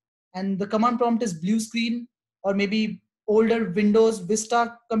prompt, and the command prompt is blue screen, or maybe older Windows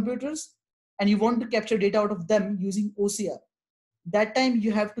Vista computers, and you want to capture data out of them using OCR. That time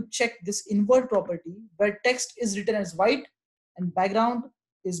you have to check this invert property where text is written as white and background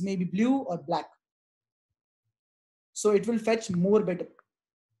is maybe blue or black. So it will fetch more better.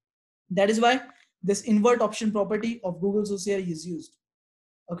 That is why this invert option property of Google's OCR is used.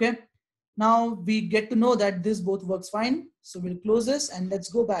 Okay. Now we get to know that this both works fine. So we'll close this and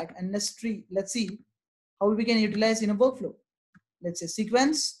let's go back and let's see how we can utilize in a workflow. Let's say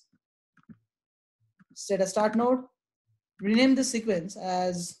sequence, set a start node, rename the sequence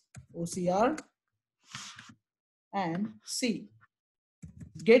as OCR and see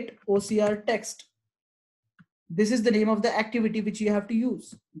get OCR text. This is the name of the activity which you have to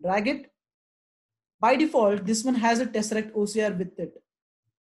use. Drag it. By default, this one has a Tesseract OCR with it.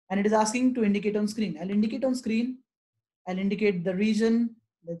 And it is asking to indicate on screen. I'll indicate on screen. I'll indicate the region.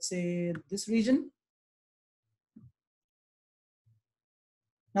 Let's say this region.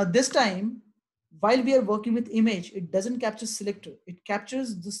 Now this time, while we are working with image, it doesn't capture selector. It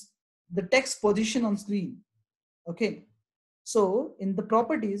captures the text position on screen. Okay. So in the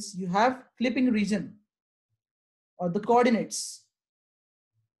properties, you have clipping region or the coordinates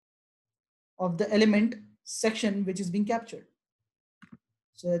of the element section which is being captured.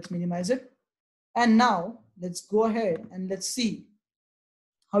 So let's minimize it. And now let's go ahead and let's see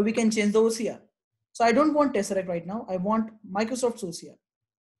how we can change the OCR. So I don't want Tesseract right now. I want Microsoft's OCR.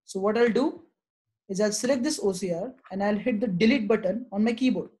 So what I'll do is I'll select this OCR and I'll hit the delete button on my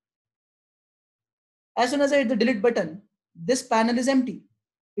keyboard. As soon as I hit the delete button, this panel is empty.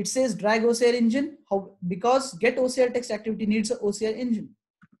 It says drag OCR engine because get OCR text activity needs an OCR engine.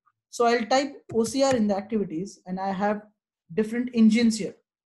 So I'll type OCR in the activities and I have different engines here.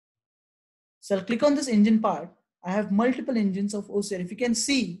 So I'll click on this engine part. I have multiple engines of OCR. If you can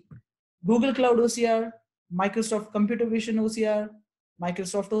see, Google Cloud OCR, Microsoft Computer Vision OCR,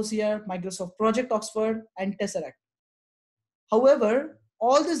 Microsoft OCR, Microsoft Project Oxford, and Tesseract. However,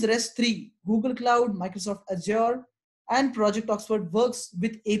 all these rest three, Google Cloud, Microsoft Azure, and Project Oxford works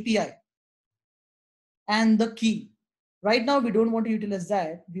with API and the key. Right now, we don't want to utilize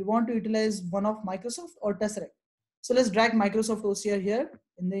that. We want to utilize one of Microsoft or Tesseract. So let's drag Microsoft OCR here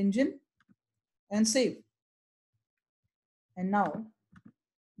in the engine and save. And now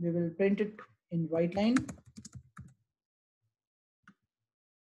we will print it in white line.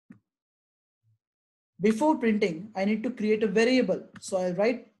 Before printing, I need to create a variable. So I'll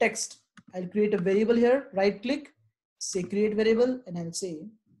write text. I'll create a variable here, right click, say create variable, and I'll say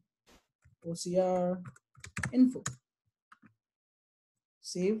OCR info.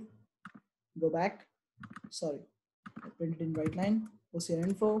 Save, go back. Sorry, I print it in white line, OCR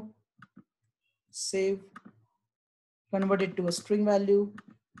info, save, convert it to a string value,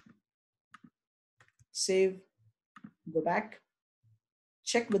 save, go back,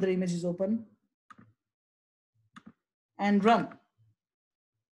 check whether the image is open, and run.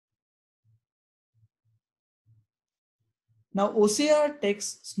 Now OCR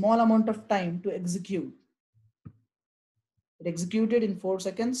takes small amount of time to execute. It executed in 4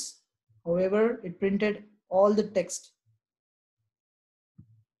 seconds. However, it printed all the text.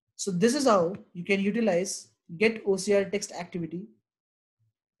 So this is how you can utilize get OCR text activity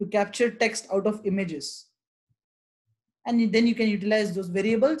to capture text out of images. And then you can utilize those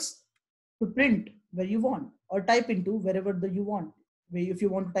variables to print where you want or type into wherever you want. If you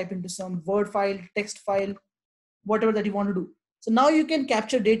want to type into some Word file, text file, whatever that you want to do. So now you can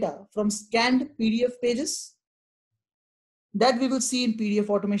capture data from scanned PDF pages that we will see in PDF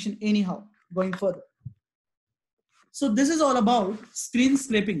automation anyhow going further. So this is all about screen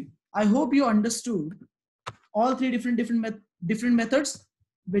scraping. I hope you understood all three different methods,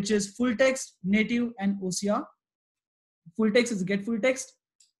 which is full text, native, and OCR. Full text is get full text,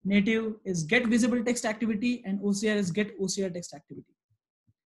 native is get visible text activity, and OCR is get OCR text activity.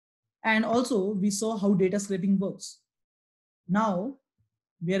 And also we saw how data scraping works. Now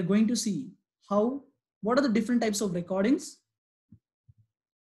we are going to see what are the different types of recordings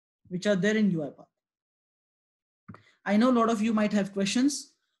which are there in UiPath. I know a lot of you might have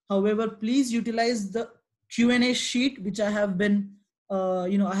questions. However, please utilize the Q&A sheet, which I have been,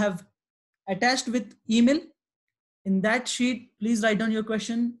 I have attached with email. In that sheet, please write down your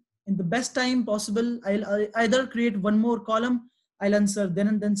question in the best time possible. I'll either create one more column, I'll answer then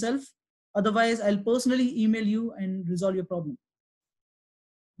and then self. Otherwise, I'll personally email you and resolve your problem.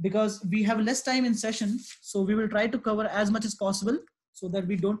 Because we have less time in session, so we will try to cover as much as possible so that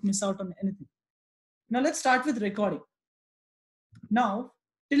we don't miss out on anything. Now let's start with recording. Now,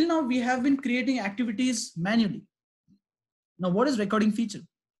 till now we have been creating activities manually. Now what is recording feature?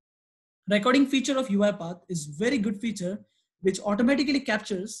 Recording feature of UiPath is very good feature which automatically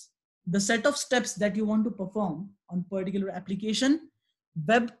captures the set of steps that you want to perform on particular application,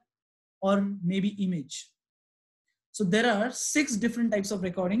 web, or maybe image. So there are 6 different types of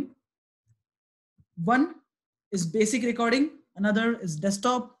recording. One is basic recording, another is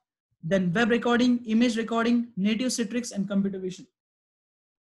desktop, then web recording, image recording, native Citrix, and computer vision.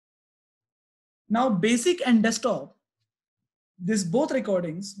 Now basic and desktop, this both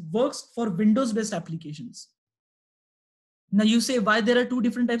recordings works for Windows based applications. Now you say why there are 2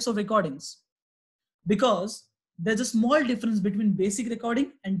 different types of recordings? Because there's a small difference between basic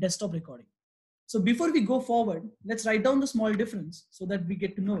recording and desktop recording. So before we go forward, let's write down the small difference so that we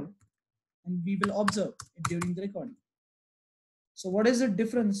get to know and we will observe it during the recording. So what is the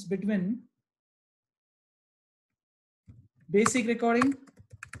difference between basic recording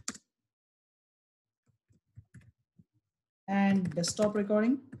and desktop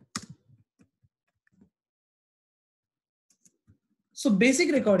recording? So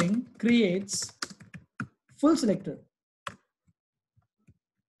basic recording creates full selector.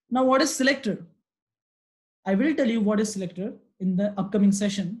 Now what is selector? I will tell you what is selector in the upcoming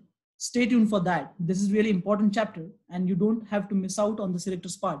session. Stay tuned for that. This is really important chapter and you don't have to miss out on the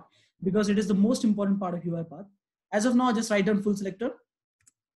selectors part because it is the most important part of UiPath. As of now, just write down full selector.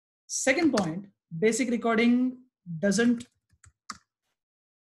 Second point, basic recording doesn't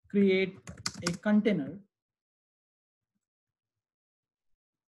create a container.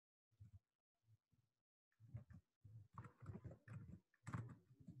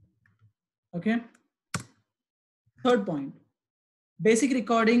 Okay. Third point, basic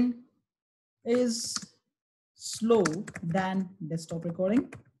recording is slow than desktop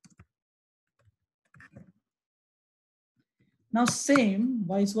recording. Now same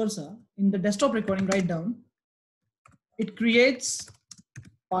vice versa, in the desktop recording, write down, it creates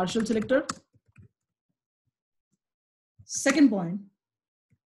partial selector. Second point,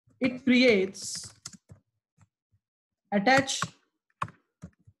 it creates attach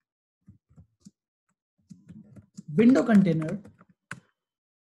window container.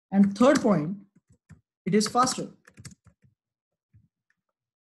 And third point, it is faster.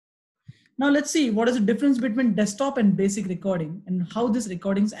 Now let's see what is the difference between desktop and basic recording and how these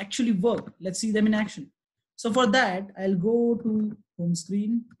recordings actually work. Let's see them in action. So for that, I'll go to home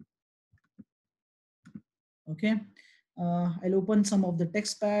screen. Okay. I'll open some of the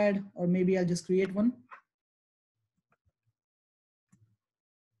text pad or maybe I'll just create one.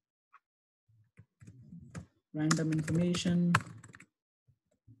 Random information.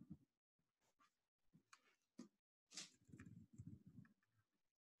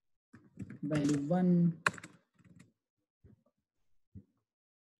 Value 1.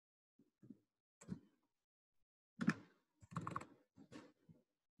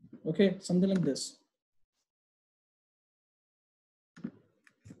 Okay, something like this.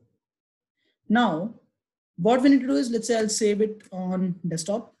 Now, what we need to do is, let's say I'll save it on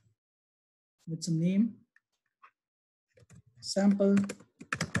desktop with some name, sample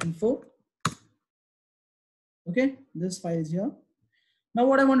info. Okay, this file is here. Now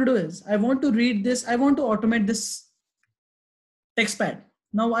what I want to do is, I want to read this, I want to automate this text pad.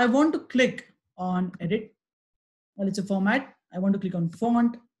 Now I want to click on edit. Well, it's a format. I want to click on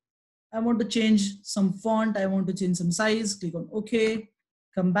font. I want to change some font. I want to change some size. Click on OK.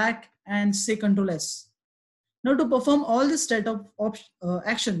 Come back and say Control S. Now to perform all this set of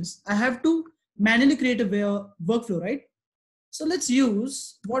actions, I have to manually create a workflow, right? So let's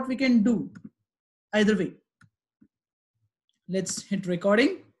use what we can do either way. Let's hit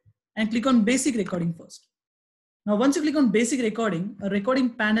recording and click on basic recording first. Now, once you click on basic recording, a recording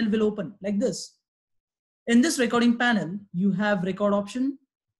panel will open like this. In this recording panel, you have record option.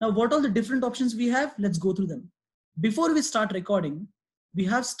 Now, what are the different options we have? Let's go through them. Before we start recording, we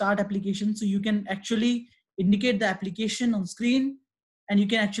have start application. So you can actually indicate the application on screen and you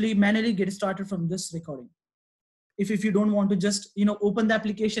can actually manually get started from this recording. If you don't want to just, open the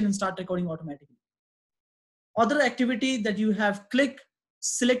application and start recording automatically. Other activity that you have click,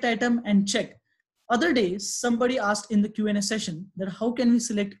 select item and check. Other days, somebody asked in the Q&A session that how can we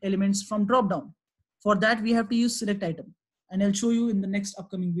select elements from dropdown? For that, we have to use select item. And I'll show you in the next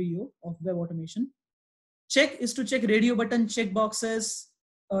upcoming video of web automation. Check is to check radio button, check boxes,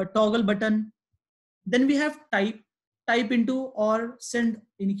 toggle button. Then we have type into or send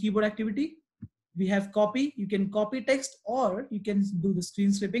any keyboard activity. We have copy, you can copy text or you can do the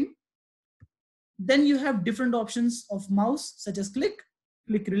screen snipping. Then you have different options of mouse such as click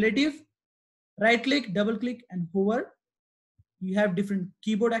relative, right click, double click and hover. You have different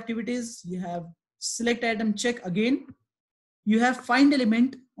keyboard activities. You have select item, check again. You have find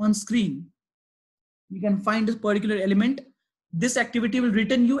element on screen. You can find a particular element. This activity will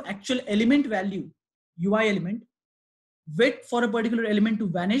return you actual element value, UI element. Wait for a particular element to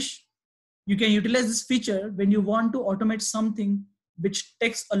vanish. You can utilize this feature when you want to automate something which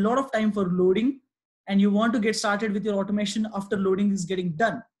takes a lot of time for loading and you want to get started with your automation after loading is getting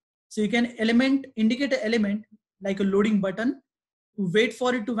done. So you can indicate an element like a loading button to wait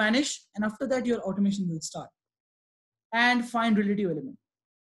for it to vanish, and after that your automation will start. And find relative element.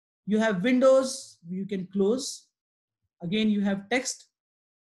 You have windows, you can close. Again, you have text.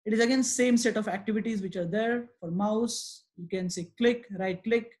 It is again same set of activities which are there. For mouse, you can say click, right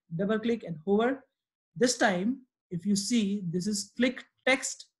click, double click and hover. This time, if you see, this is click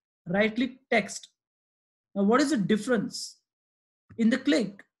text, right click text. Now, what is the difference? In the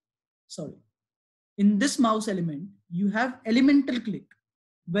click, in this mouse element, you have elemental click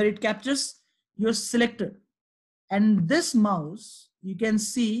where it captures your selector. And this mouse, you can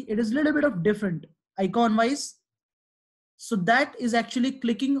see it is a little bit of different icon wise. So that is actually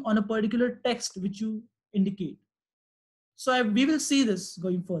clicking on a particular text which you indicate. So we will see this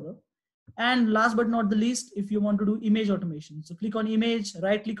going further. And last but not the least, if you want to do image automation, so click on image,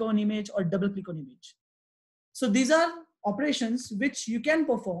 right click on image or double click on image. So these are operations which you can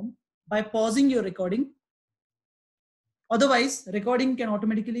perform by pausing your recording. Otherwise, recording can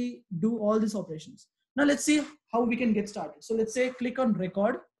automatically do all these operations. Now let's see how we can get started. So let's say click on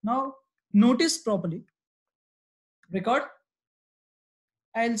record. Now notice properly. Record.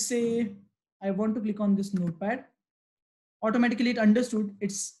 I'll say I want to click on this notepad. Automatically it understood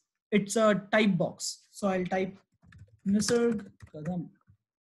it's a type box. So I'll type Nisarg Kadam.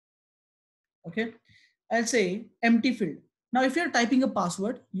 Okay. I'll say empty field. Now if you're typing a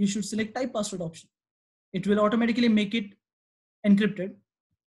password, you should select type password option. It will automatically make it encrypted.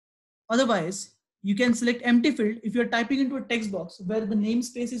 Otherwise, you can select empty field if you're typing into a text box where the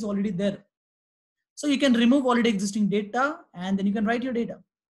namespace is already there. So you can remove already existing data and then you can write your data.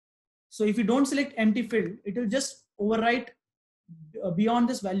 So if you don't select empty field, it will just overwrite beyond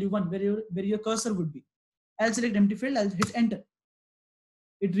this value 1 where your cursor would be. I'll select empty field, I'll hit enter.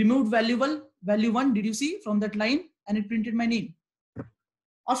 It removed value 1, did you see from that line, and it printed my name.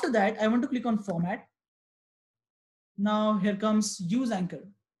 After that, I want to click on format. Now here comes use anchor.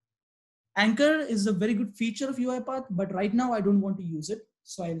 Anchor is a very good feature of UiPath, but right now I don't want to use it.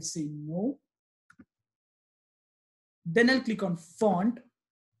 So I'll say no. Then I'll click on font.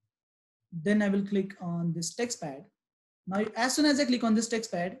 Then I will click on this text pad. Now, as soon as I click on this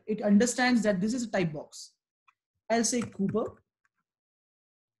text pad, it understands that this is a type box. I'll say Cooper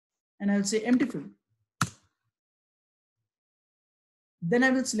and I'll say empty field. Then I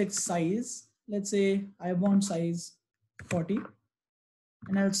will select size. Let's say I want size 40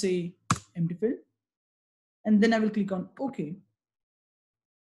 and I'll say empty field. And then I will click on OK.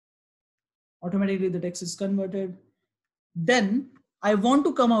 Automatically the text is converted. Then I want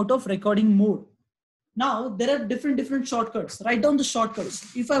to come out of recording mode. Now there are different shortcuts. Write down the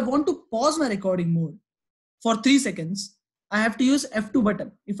shortcuts. If I want to pause my recording mode for 3 seconds, I have to use F2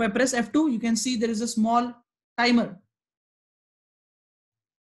 button. If I press F2, you can see there is a small timer.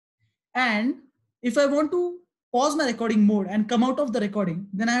 And if I want to pause my recording mode and come out of the recording,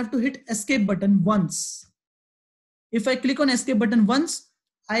 then I have to hit escape button once. If I click on escape button once,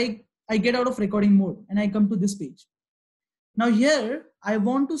 I get out of recording mode and I come to this page. Now here, I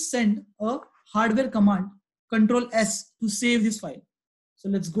want to send a hardware command, Control S, to save this file. So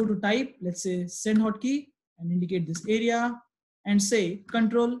let's go to type, let's say send hotkey and indicate this area and say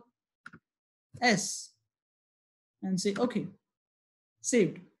Control S and say okay,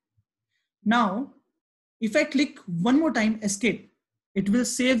 saved. Now If I click one more time, escape, it will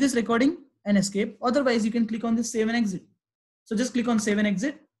save this recording and escape. Otherwise, you can click on this save and exit. So just click on save and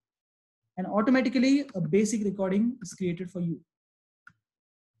exit, and automatically a basic recording is created for you.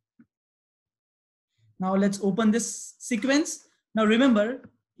 Now let's open this sequence. Now remember,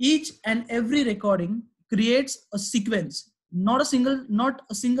 each and every recording creates a sequence. Not a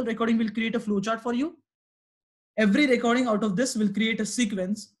single recording will create a flowchart for you. Every recording out of this will create a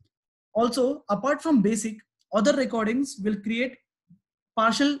sequence. Also, apart from basic, other recordings will create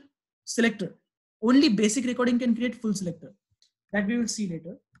partial selector. Only basic recording can create full selector. That we will see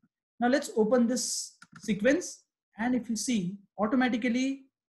later. Now let's open this sequence, and if you see, automatically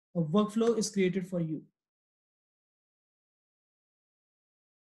a workflow is created for you.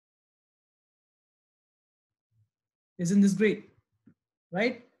 Isn't this great?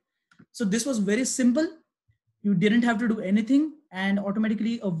 Right? So this was very simple. You didn't have to do anything, and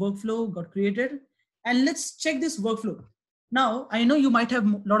automatically a workflow got created. And let's check this workflow. Now, I know you might have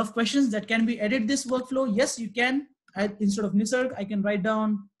a lot of questions that can we edit this workflow? Yes, you can. Instead of Nisarg, I can write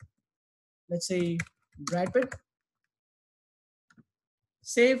down, let's say, Brad Pitt.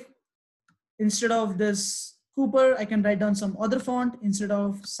 Save. Instead of this Cooper, I can write down some other font. Instead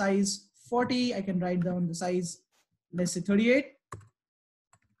of size 40, I can write down the size, let's say 38.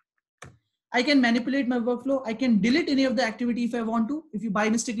 I can manipulate my workflow. I can delete any of the activity if I want to. If you by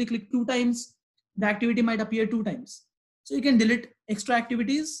mistakenly click 2 times, the activity might appear 2 times. So you can delete extra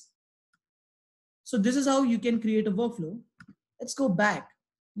activities. So this is how you can create a workflow. Let's go back.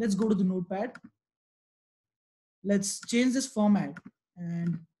 Let's go to the notepad. Let's change this format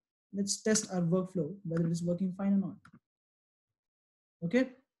and let's test our workflow, whether it is working fine or not. Okay.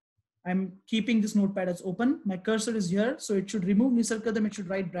 I'm keeping this notepad as open. My cursor is here. So it should remove Nisarg Kadam. It should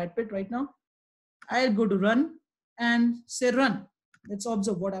write Brad Pitt right now. I'll go to run and say run. Let's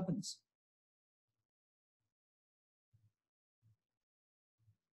observe what happens.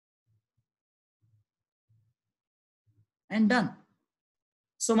 And done.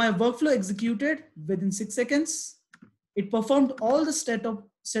 So my workflow executed within 6 seconds. It performed all the set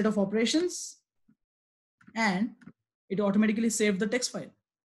of operations, and it automatically saved the text file.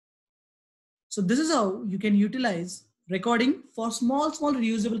 So this is how you can utilize recording for small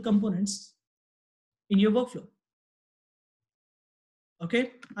reusable components in your workflow.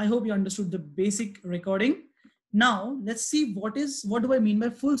 Okay, I hope you understood the basic recording. Now let's see what do I mean by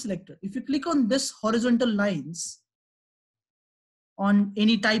full selector. If you click on this horizontal lines on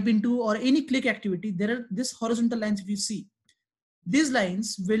any type into or any click activity, there are this horizontal lines. If you see, these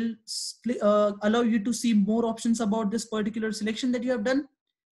lines will allow you to see more options about this particular selection that you have done.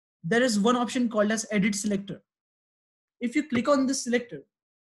 There is one option called as edit selector. If you click on this selector,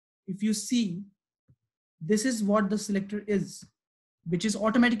 if you see, this is what the selector is, which is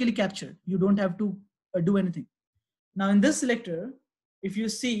automatically captured. You don't have to do anything. Now in this selector, if you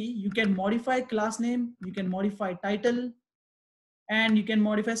see, you can modify class name, you can modify title, and you can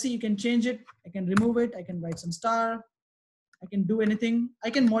modify, see, you can change it. I can remove it. I can write some star. I can do anything. I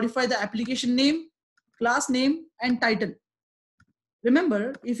can modify the application name, class name, and title.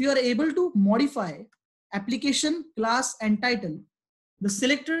 Remember, if you are able to modify application, class, and title, the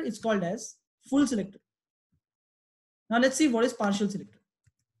selector is called as full selector. Now let's see what is partial selector.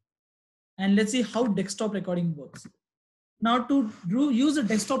 And let's see how desktop recording works. Now to use a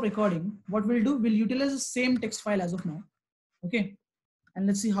desktop recording, what we'll do, we'll utilize the same text file as of now. Okay. And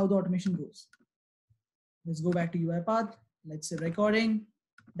let's see how the automation goes. Let's go back to UiPath. Let's say recording,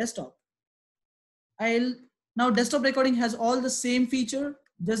 desktop. Now desktop recording has all the same feature,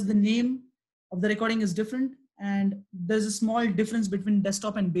 just the name of the recording is different. And there's a small difference between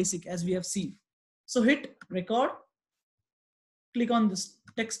desktop and basic, as we have seen. So hit record, click on this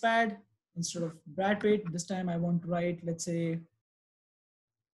text pad. Instead of Brad Pitt, this time I want to write, let's say,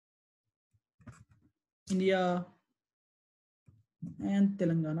 India and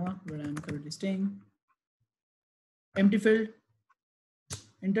Telangana, where I'm currently staying. Empty field,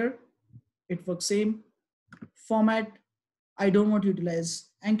 enter. It works same. Format, I don't want to utilize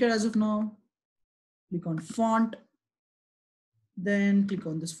anchor as of now. Click on font, then click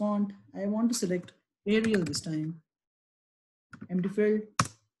on this font. I want to select Arial this time. Empty field,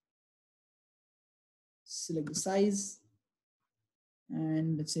 select the size,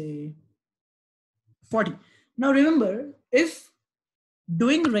 and let's say 40. Now remember, if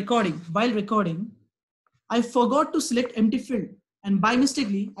doing recording, while recording, I forgot to select empty field and by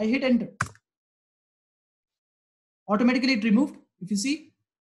mistakenly I hit enter. Automatically it removed. If you see,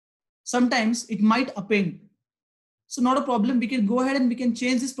 sometimes it might append. So not a problem. We can go ahead and we can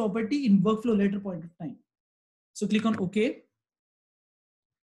change this property in workflow later point of time. So click on OK.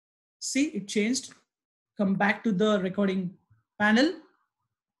 See, it changed. come back to the recording panel,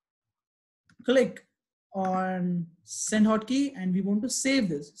 click on send hotkey, and we want to save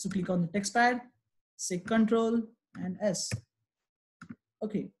this. So click on the text pad, say Control and S.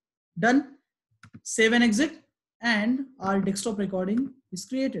 Okay, done. Save and exit, and our desktop recording is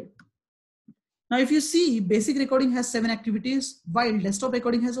created. Now, if you see, basic recording has 7 activities, while desktop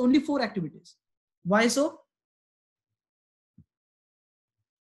recording has only 4 activities. Why so?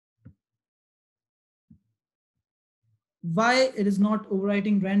 Why it is not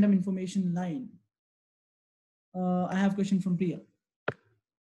overwriting random information line? I have a question from Priya.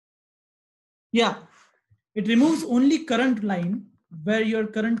 Yeah, it removes only current line where your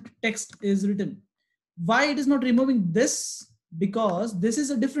current text is written. Why it is not removing this? Because this is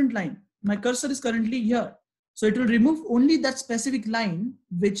a different line. My cursor is currently here. So it will remove only that specific line,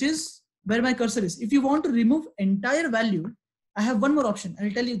 which is where my cursor is. If you want to remove entire value, I have one more option.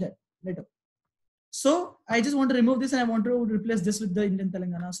 I'll tell you that later. So I just want to remove this and I want to replace this with the Indian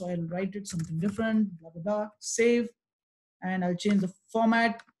Telangana. So I'll write it something different, blah, blah, blah, save, and I'll change the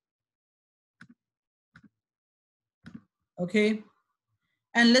format. Okay.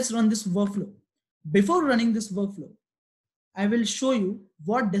 And let's run this workflow. Before running this workflow, I will show you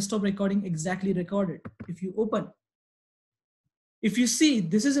what desktop recording exactly recorded. If you open, if you see,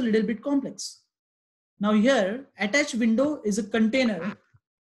 this is a little bit complex. Now here, attached window is a container,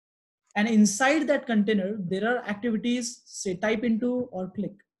 and inside that container, there are activities, say type into or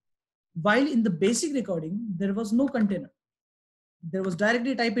click. While in the basic recording, there was no container. There was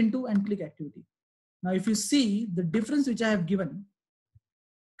directly type into and click activity. Now, if you see the difference which I have given,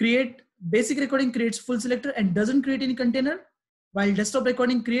 basic recording creates full selector and doesn't create any container, while desktop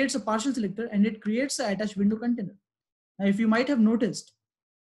recording creates a partial selector and it creates an attached window container. Now, if you might have noticed,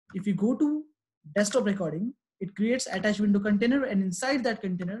 if you go to desktop recording, it creates attached window container, and inside that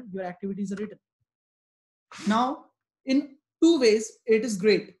container, your activities are written. Now, in 2 ways, it is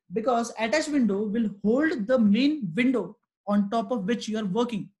great because attached window will hold the main window on top of which you are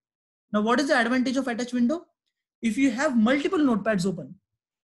working. Now, what is the advantage of attached window? If you have multiple notepads open,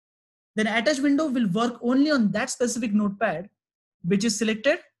 then attached window will work only on that specific notepad which is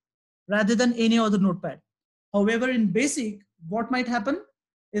selected rather than any other notepad. However, in basic, what might happen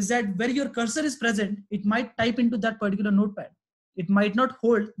is that where your cursor is present, it might type into that particular notepad. It might not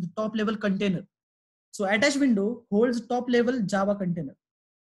hold the top level container. So attached window holds top level Java container.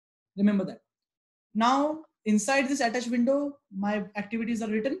 Remember that. Now, inside this attached window, my activities are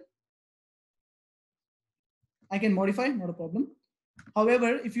written. I can modify, not a problem.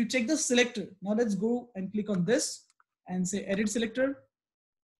 However, if you check the selector, now let's go and click on this and say edit selector.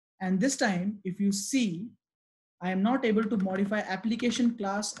 And this time, if you see, I am not able to modify application,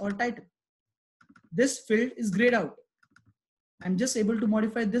 class, or title. This field is grayed out. I'm just able to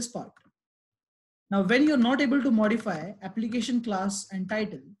modify this part. Now, when you're not able to modify application, class, and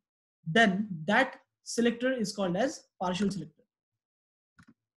title, then that selector is called as partial selector.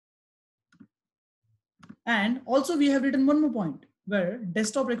 And also we have written one more point where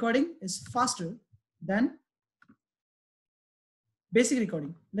desktop recording is faster than basic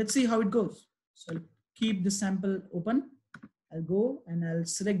recording. Let's see how it goes. So I'll keep the sample open. I'll go and I'll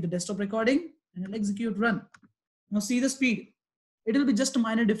select the desktop recording and I'll execute run. Now see the speed. It will be just a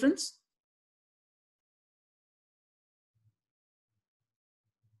minor difference.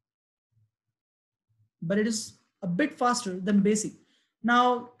 But it is a bit faster than basic.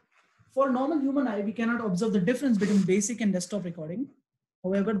 Now, for normal human eye, we cannot observe the difference between basic and desktop recording.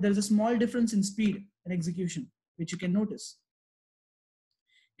 However, there is a small difference in speed and execution, which you can notice.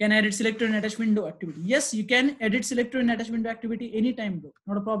 Can I edit selector and attach window activity? Yes, you can edit selector and attach window activity anytime, bro.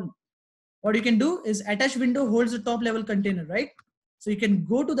 Not a problem. What you can do is attach window holds the top level container, right? So you can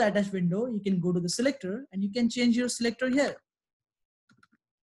go to the attach window, you can go to the selector, and you can change your selector here.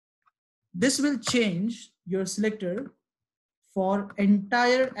 This will change your selector for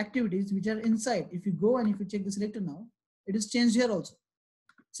entire activities which are inside. If you go and if you check the selector now, it is changed here also.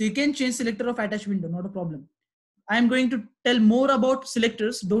 So you can change selector of attached window, not a problem. I'm going to tell more about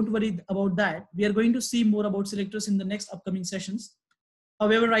selectors. Don't worry about that. We are going to see more about selectors in the next upcoming sessions.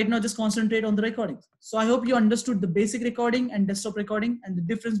 However, right now just concentrate on the recordings. So I hope you understood the basic recording and desktop recording and the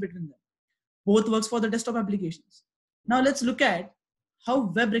difference between them. Both works for the desktop applications. Now let's look at how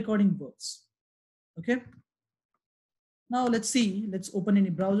web recording works. Okay. Now let's see, let's open any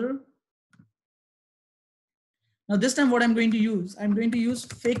browser. Now this time what I'm going to use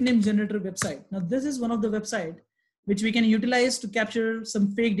fake name generator website. Now this is one of the website which we can utilize to capture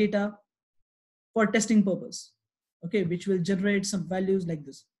some fake data for testing purpose. Okay, which will generate some values like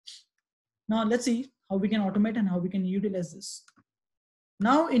this. Now let's see how we can automate and how we can utilize this.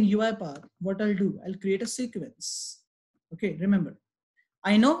 Now in UiPath, what I'll do, I'll create a sequence. Okay, remember,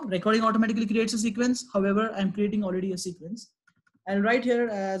 I know recording automatically creates a sequence. However, I'm creating already a sequence. I'll write here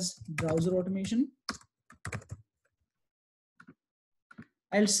as browser automation.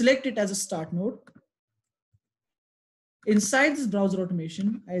 I'll select it as a start node. Inside this browser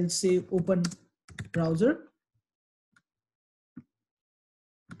automation, I'll say open browser.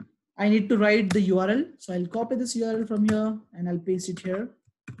 I need to write the URL. So I'll copy this URL from here and I'll paste it here.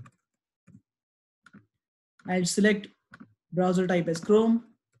 I'll select browser type as Chrome.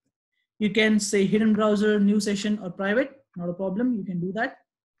 You can say hidden browser, new session, or private, not a problem. You can do that.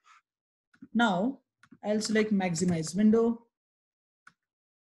 Now I'll select maximize window.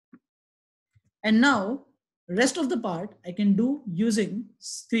 And now rest of the part I can do using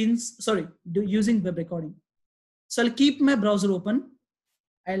using web recording. So I'll keep my browser open.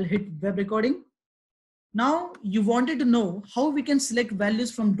 I'll hit web recording. Now you wanted to know how we can select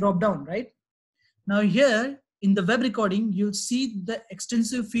values from drop down, right? Now here in the web recording, you'll see the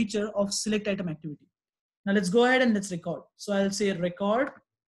extensive feature of select item activity. Now let's go ahead and let's record. So I'll say record.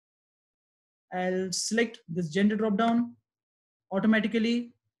 I'll select this gender drop down.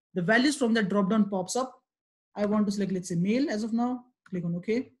 Automatically, the values from that drop down pops up. I want to select, let's say male as of now. Click on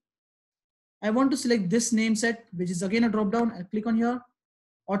OK. I want to select this name set, which is again a drop down. I'll click on here.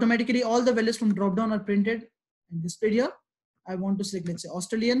 Automatically, all the values from drop down are printed and displayed here. I want to select, let's say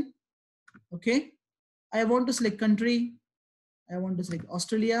Australian. Okay. I want to select country. I want to select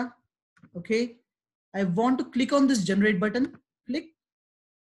Australia. Okay. I want to click on this generate button. Click.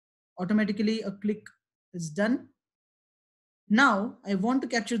 Automatically, a click is done. Now I want to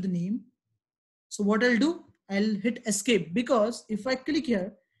capture the name. So what I'll do, I'll hit escape, because if I click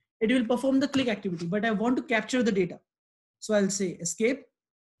here, it will perform the click activity, but I want to capture the data. So I'll say escape,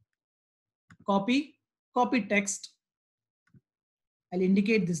 copy text. I'll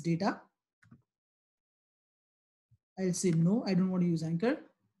indicate this data. I'll say no, I don't want to use anchor.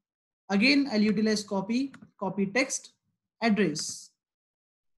 Again, I'll utilize copy text, address.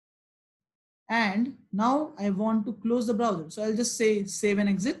 And now I want to close the browser. So I'll just say save and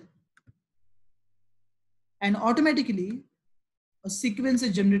exit. And automatically a sequence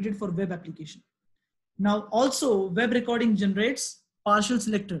is generated for web application. Now also web recording generates partial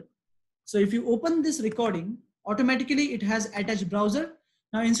selector. So if you open this recording, automatically it has attached browser.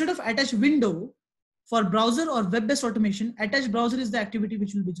 Now instead of attached window, for browser or web-based automation, attached browser is the activity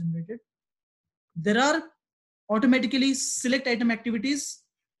which will be generated. There are automatically select item activities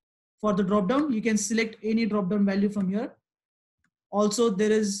for the dropdown. You can select any dropdown value from here. Also,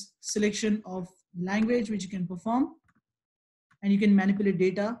 there is selection of language which you can perform, and you can manipulate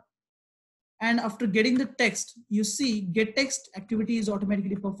data. And after getting the text, you see get text activity is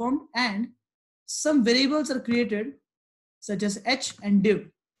automatically performed, and some variables are created such as h and div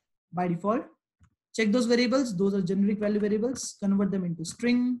by default. Check those variables. Those are generic value variables. Convert them into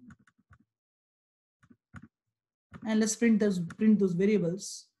string. And let's print those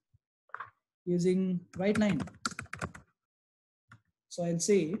variables using write line. So I'll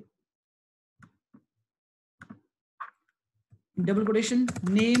say in double quotation,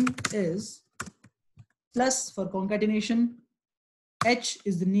 name is plus for concatenation. H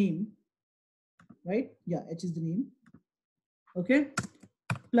is the name, right? Yeah, H is the name. Okay.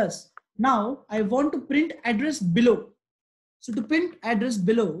 Plus. Now I want to print address below. So to print address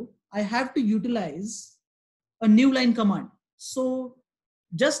below, I have to utilize a new line command. So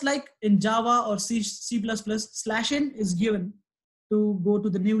just like in Java or C++, /n is given to go to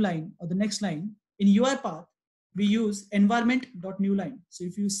the new line or the next line. In UiPath, we use environment.newline. So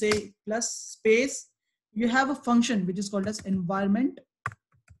if you say plus space, you have a function which is called as environment.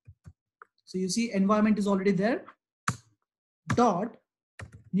 So you see environment is already there. Dot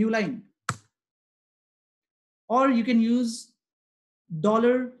new line. Or you can use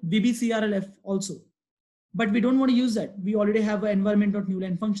 $bbcrlf also. But we don't want to use that. We already have an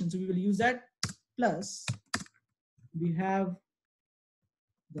environment.newline function. So we will use that. Plus we have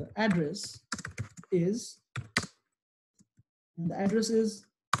the address is, and the address is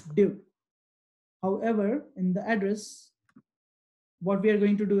div. However, in the address, what we are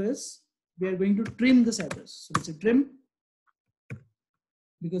going to do is we are going to trim this address. So it's a trim,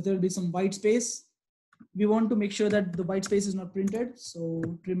 because there will be some white space. We want to make sure that the white space is not printed. So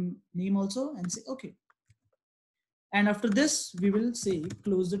trim name also and say okay. And after this, we will say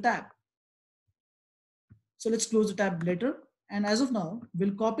close the tab. So let's close the tab later. And as of now,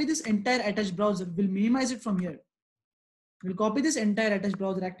 we'll copy this entire attached browser. We'll minimize it from here. We'll copy this entire attached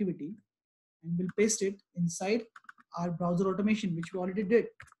browser activity and we'll paste it inside our browser automation, which we already did.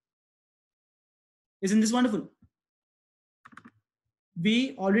 Isn't this wonderful?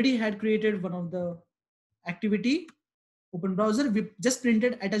 we already had created one of the activity, open browser. We just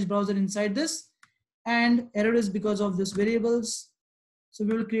printed attach browser inside this, and error is because of this variables. So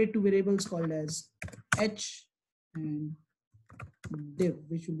we will create two variables called as h and div,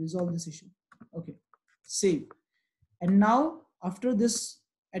 which will resolve this issue. Okay, save. And now after this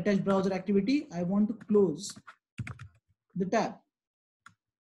attach browser activity, I want to close the tab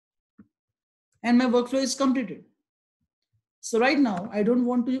and my workflow is completed. So right now I don't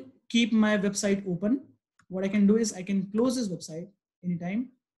want to keep my website open. What I can do is I can close this website anytime,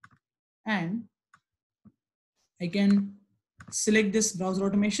 and I can select this browser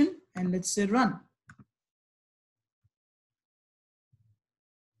automation and let's say run.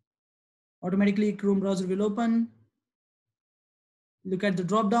 Automatically Chrome browser will open. Look at the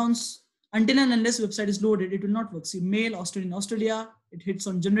drop downs. Until and unless website is loaded, it will not work. See, mail, Australian, Australia. It hits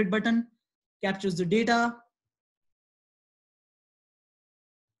on generate button, captures the data.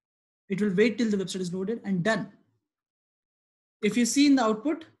 It will wait till the website is loaded and done. If you see in the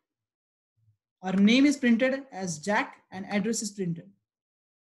output, our name is printed as Jack and address is printed.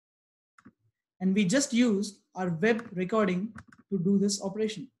 And we just used our web recording to do this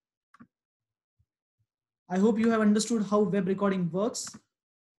operation. I hope you have understood how web recording works.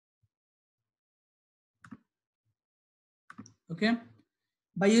 Okay.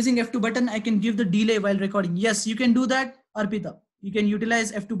 By using F2 button, I can give the delay while recording. Yes, you can do that, Arpita. You can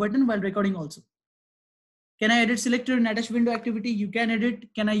utilize F2 button while recording also. Can I edit selector in attach window activity? You can edit.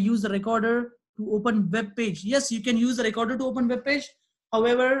 Can I use the recorder to open web page? Yes, you can use the recorder to open web page.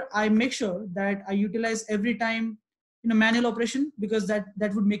 However, I make sure that I utilize every time in a manual operation because that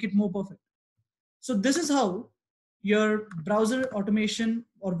would make it more perfect. So this is how your browser automation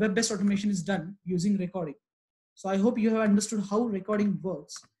or web-based automation is done using recording. So I hope you have understood how recording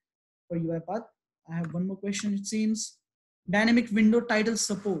works for UiPath. I have one more question, it seems. Dynamic window title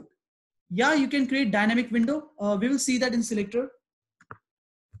support. Yeah, you can create dynamic window. We will see that in selector.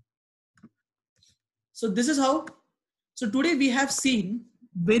 So this is how. So today we have seen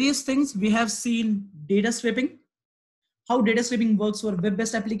various things. We have seen data scraping, how data scraping works for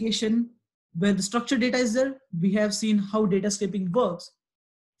web-based application, where the structured data is there. We have seen how data scraping works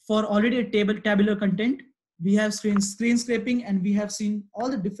for already a tabular content. We have seen screen scraping, and we have seen all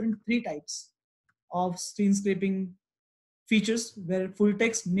the different 3 types of screen scraping features where full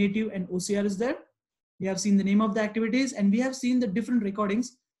text, native, and OCR is there. We have seen the name of the activities, and we have seen the different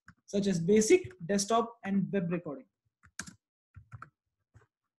recordings such as basic, desktop, and web recording.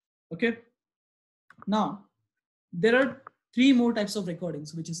 Okay. Now, there are 3 more types of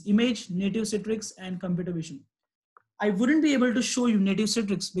recordings, which is image, native Citrix, and computer vision. I wouldn't be able to show you native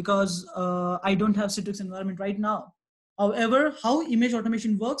Citrix because I don't have Citrix environment right now. However, how image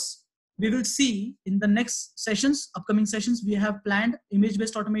automation works, we will see in the next sessions, upcoming sessions. We have planned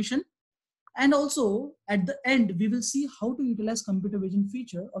image-based automation. And also at the end, we will see how to utilize computer vision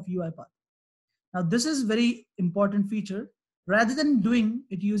feature of UiPath. Now, this is very important feature. Rather than doing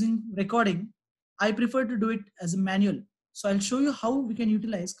it using recording, I prefer to do it as a manual. So I'll show you how we can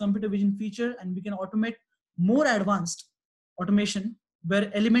utilize computer vision feature and we can automate more advanced automation where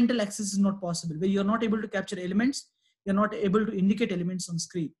elemental access is not possible, where you're not able to capture elements, you're not able to indicate elements on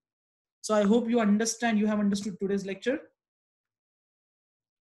screen. So I hope you understand, you have understood today's lecture.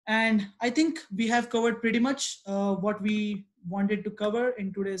 And I think we have covered pretty much what we wanted to cover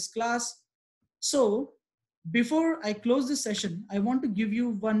in today's class. So before I close this session, I want to give you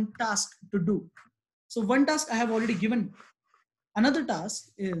one task to do. So one task I have already given. Another task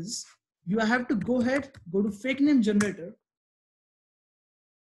is you have to go ahead, go to fake name generator,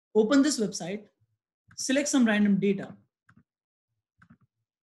 open this website, select some random data.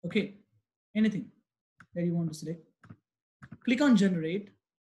 Okay, anything that you want to select. Click on generate,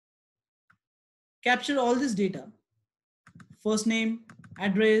 capture all this data, first name,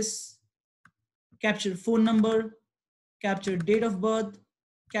 address, capture phone number, capture date of birth,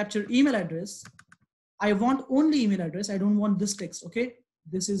 capture email address. I want only email address. I don't want this text. Okay,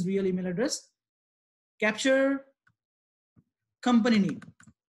 this is real email address. Capture company name.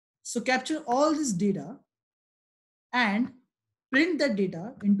 So capture all this data and print that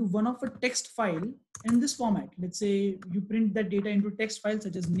data into one of a text file in this format. Let's say you print that data into text file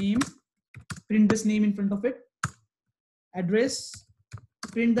such as name, print this name in front of it, address,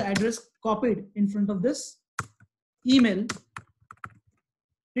 print the address copied in front of this, email,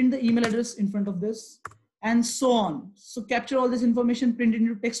 print the email address in front of this, and so on. So capture all this information, print it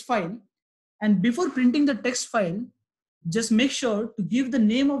into text file. And before printing the text file, just make sure to give the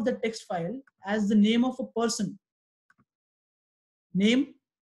name of the text file as the name of a person. Name,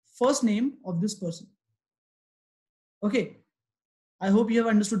 first name of this person. Okay. I hope you have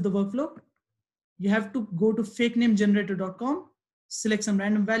understood the workflow. You have to go to fakenamegenerator.com, select some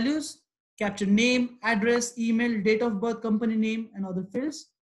random values, capture name, address, email, date of birth, company name, and other fields,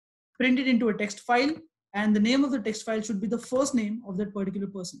 print it into a text file, and the name of the text file should be the first name of that particular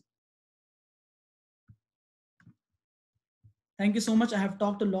person. Thank you so much. I have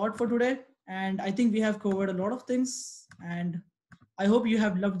talked a lot for today, and I think we have covered a lot of things, and I hope you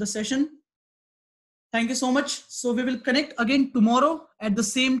have loved the session. Thank you so much. So we will connect again tomorrow at the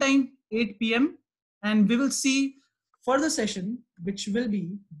same time, 8 p.m. And we will see further session, which will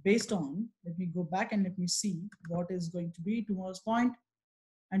be based on, let me go back and let me see what is going to be tomorrow's point.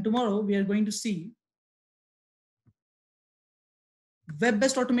 And tomorrow we are going to see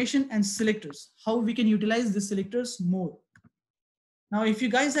web-based automation and selectors, how we can utilize the selectors more. Now, if you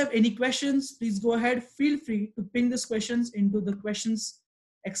guys have any questions, please go ahead, feel free to ping these questions into the questions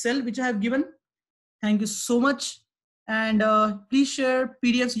Excel, which I have given. Thank you so much. And please share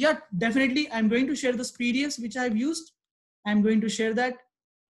PDFs. Yeah, definitely. I'm going to share the PDFs which I've used. I'm going to share that.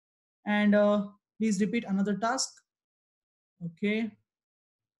 And please repeat another task. Okay.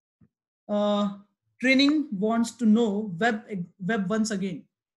 Training wants to know web once again.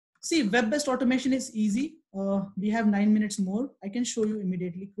 See, web-based automation is easy. We have 9 minutes more. I can show you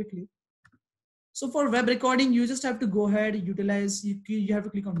immediately, quickly. So for web recording, you just have to go ahead, utilize, you have to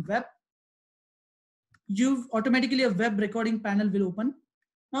click on web. You've automatically a web recording panel will open.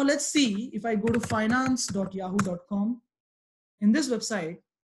 Now let's see if I go to finance.yahoo.com. In this website,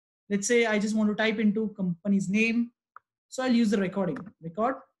 let's say I just want to type into company's name. So I'll use the recording,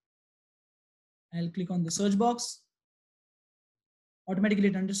 record. I'll click on the search box. Automatically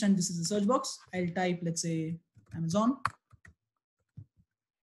it understands this is the search box. I'll type, let's say Amazon,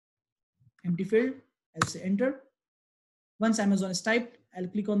 empty field. I'll say enter. Once Amazon is typed, I'll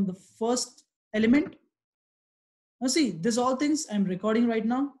click on the first element. Now see, this all things I'm recording right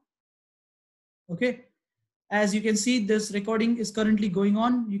now. Okay. As you can see, this recording is currently going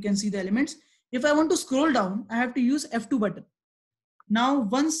on. You can see the elements. If I want to scroll down, I have to use F2 button. Now,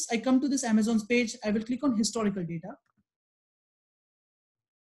 once I come to this Amazon's page, I will click on historical data.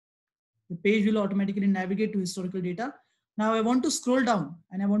 The page will automatically navigate to historical data. Now I want to scroll down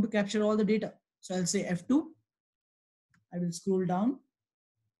and I want to capture all the data. So I'll say F2. I will scroll down.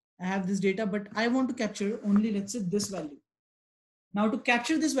 I have this data, but I want to capture only, let's say, this value. Now to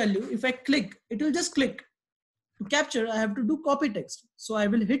capture this value, if I click, it will just click. To capture, I have to do copy text. So I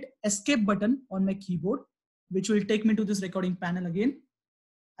will hit escape button on my keyboard, which will take me to this recording panel again.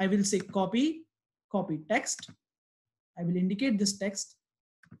 I will say copy text. I will indicate this text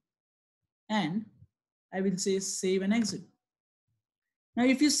and I will say save and exit. Now,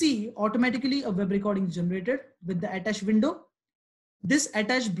 if you see, automatically a web recording is generated with the attached window. This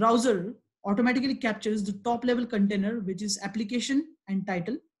attached browser automatically captures the top level container, which is application and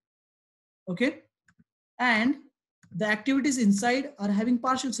title. Okay. And the activities inside are having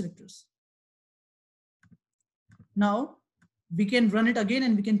partial selectors. Now we can run it again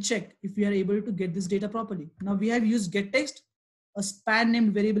and we can check if we are able to get this data properly. Now we have used get text. A span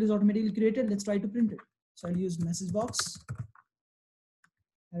named variable is automatically created. Let's try to print it. So I'll use message box.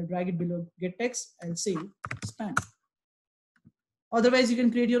 I'll drag it below get text. I'll say span. Otherwise, you can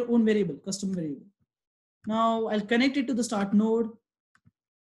create your own variable, custom variable. Now I'll connect it to the start node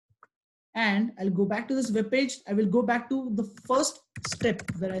and I'll go back to this web page. I will go back to the first step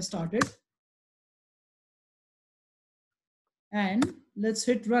where I started. And let's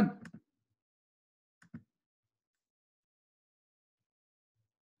hit run.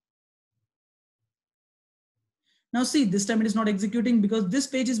 Now see, this time it is not executing because this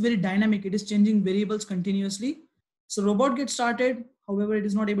page is very dynamic. It is changing variables continuously. So robot gets started. However, it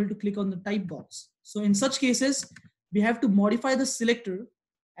is not able to click on the type box. So in such cases, we have to modify the selector.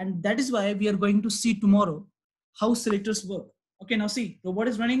 And that is why we are going to see tomorrow how selectors work. Okay, now see, robot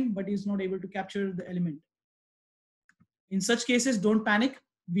is running, but is not able to capture the element. In such cases, don't panic.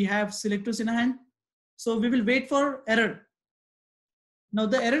 We have selectors in a hand. So we will wait for error. Now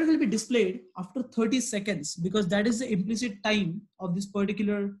the error will be displayed after 30 seconds because that is the implicit time of this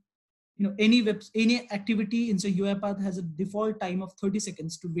particular, any activity inside UiPath has a default time of 30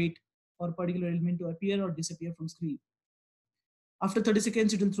 seconds to wait for a particular element to appear or disappear from screen. After 30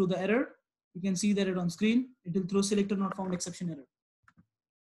 seconds, it will throw the error. You can see the error on screen. It will throw selector not found exception error.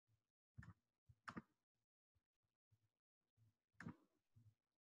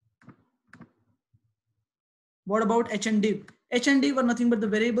 What about H and div? H and div are nothing but the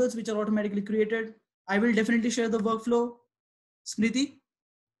variables which are automatically created. I will definitely share the workflow. Smriti.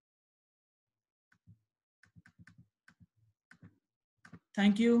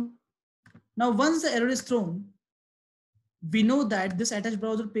 Thank you. Now, once the error is thrown, we know that this attached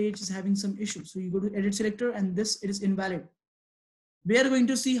browser page is having some issues. So you go to edit selector and this, it is invalid. We are going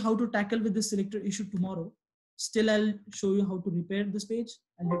to see how to tackle with this selector issue tomorrow. Still, I'll show you how to repair this page.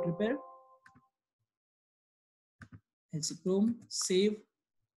 I'll hit repair. I'll say Chrome, save.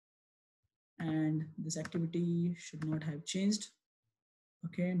 And this activity should not have changed.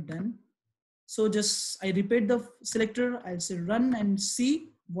 Okay, done. So just I repeat the selector. I'll say run and see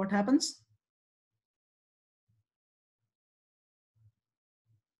what happens.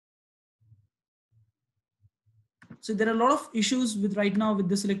 So there are a lot of issues with right now with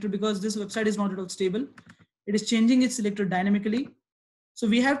this selector because this website is not at all stable. It is changing its selector dynamically. So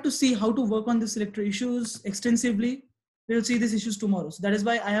we have to see how to work on the selector issues extensively. We'll see these issues tomorrow. So that is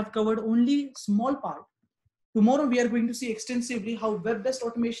why I have covered only small part. Tomorrow we are going to see extensively how web-based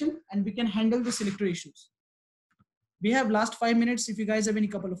automation and we can handle the selector issues. We have last 5 minutes. If you guys have any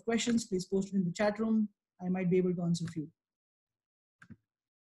couple of questions, please post it in the chat room. I might be able to answer a few.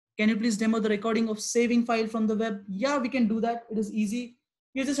 Can you please demo the recording of saving file from the web? Yeah, we can do that. It is easy.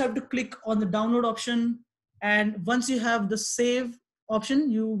 You just have to click on the download option. And once you have the save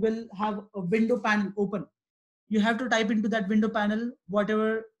option, you will have a window panel open. You have to type into that window panel,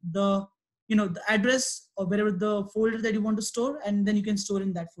 whatever the, the address or wherever the folder that you want to store, and then you can store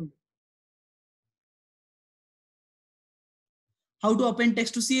in that folder. How to append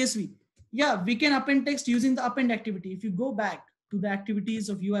text to CSV? Yeah, we can append text using the append activity. If you go back to the activities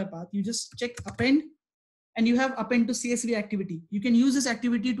of UiPath, you just check append and you have append to CSV activity. You can use this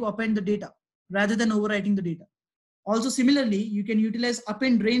activity to append the data rather than overwriting the data. Also, similarly, you can utilize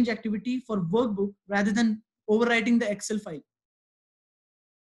append range activity for workbook rather than overwriting the Excel file.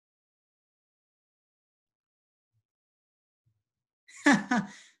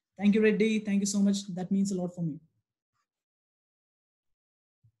 Thank you, Reddy. Thank you so much. That means a lot for me.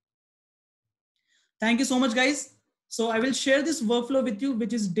 Thank you so much, guys. So I will share this workflow with you,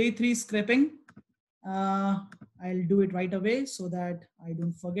 which is day 3 scraping. I'll do it right away so that I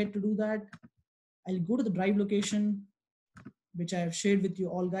don't forget to do that. I'll go to the drive location, which I have shared with you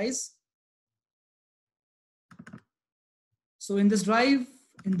all, guys. So in this drive,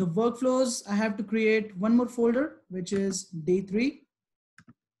 in the workflows, I have to create one more folder, which is day 3.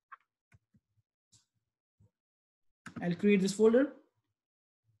 I'll create this folder.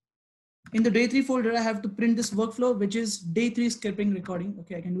 In the day 3 folder, I have to print this workflow, which is day 3 scraping recording.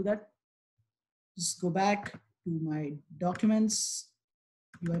 Okay, I can do that. Just go back to my documents,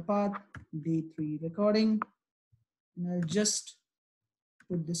 UiPath, day 3 recording, and I'll just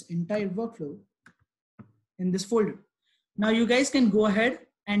put this entire workflow in this folder. Now you guys can go ahead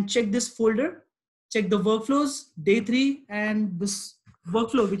and check this folder, check the workflows, day 3, and this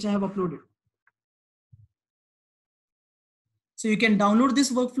workflow which I have uploaded. So you can download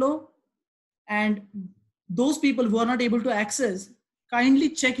this workflow, and those people who are not able to access, kindly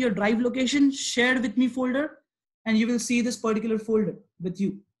check your drive location, shared with me folder, and you will see this particular folder with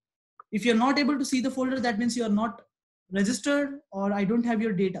you. If you're not able to see the folder, that means you are not registered or I don't have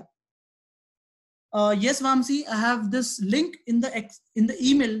your data. Yes, Vamsi, I have this link in the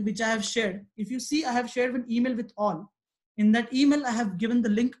email which I have shared. If you see, I have shared an email with all. In that email, I have given the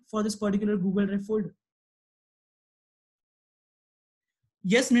link for this particular Google Drive folder.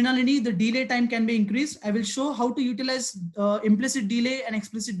 Yes, Mrinalini, the delay time can be increased. I will show how to utilize implicit delay and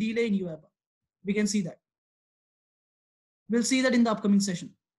explicit delay in UiPath. We can see that. We'll see that in the upcoming session.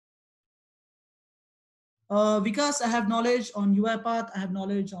 Because I have knowledge on UiPath, I have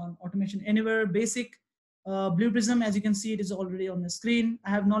knowledge on Automation Anywhere, basic, Blue Prism, as you can see, it is already on the screen. I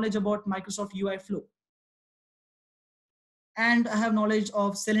have knowledge about Microsoft UI Flow. And I have knowledge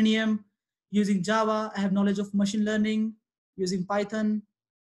of Selenium using Java. I have knowledge of machine learning using Python.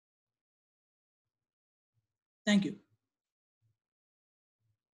 Thank you.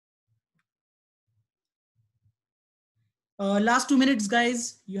 Last 2 minutes,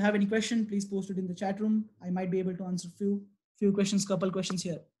 guys. You have any question, please post it in the chat room. I might be able to answer few questions, couple questions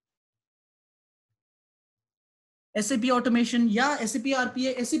here. SAP automation, yeah, SAP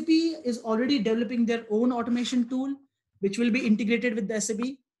RPA. SAP is already developing their own automation tool, which will be integrated with the SAP.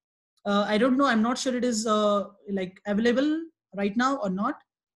 I don't know, I'm not sure it is like available right now or not.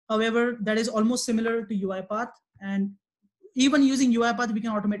 However, that is almost similar to UiPath, and even using UiPath, we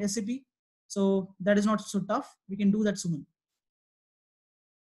can automate SAP. So that is not so tough. We can do that soon.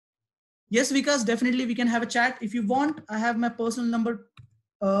 Yes, Vikas, definitely we can have a chat. If you want, I have my personal number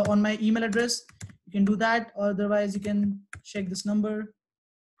on my email address. You can do that. Otherwise, you can check this number,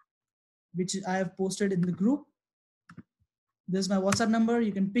 which I have posted in the group. This is my WhatsApp number.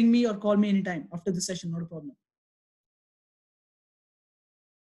 You can ping me or call me anytime after the session, not a problem.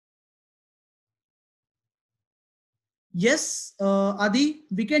 Yes, Adi,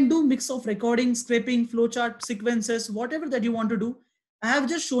 we can do mix of recording, scraping, flowchart, sequences, whatever that you want to do. I have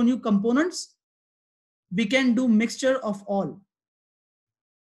just shown you components. We can do mixture of all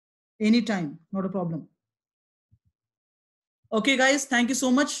anytime, not a problem. Okay, guys, thank you so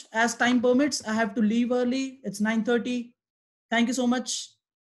much. As time permits, I have to leave early. It's 9:30. Thank you so much.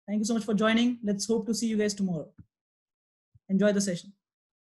 Thank you so much for joining. Let's hope to see you guys tomorrow. Enjoy the session.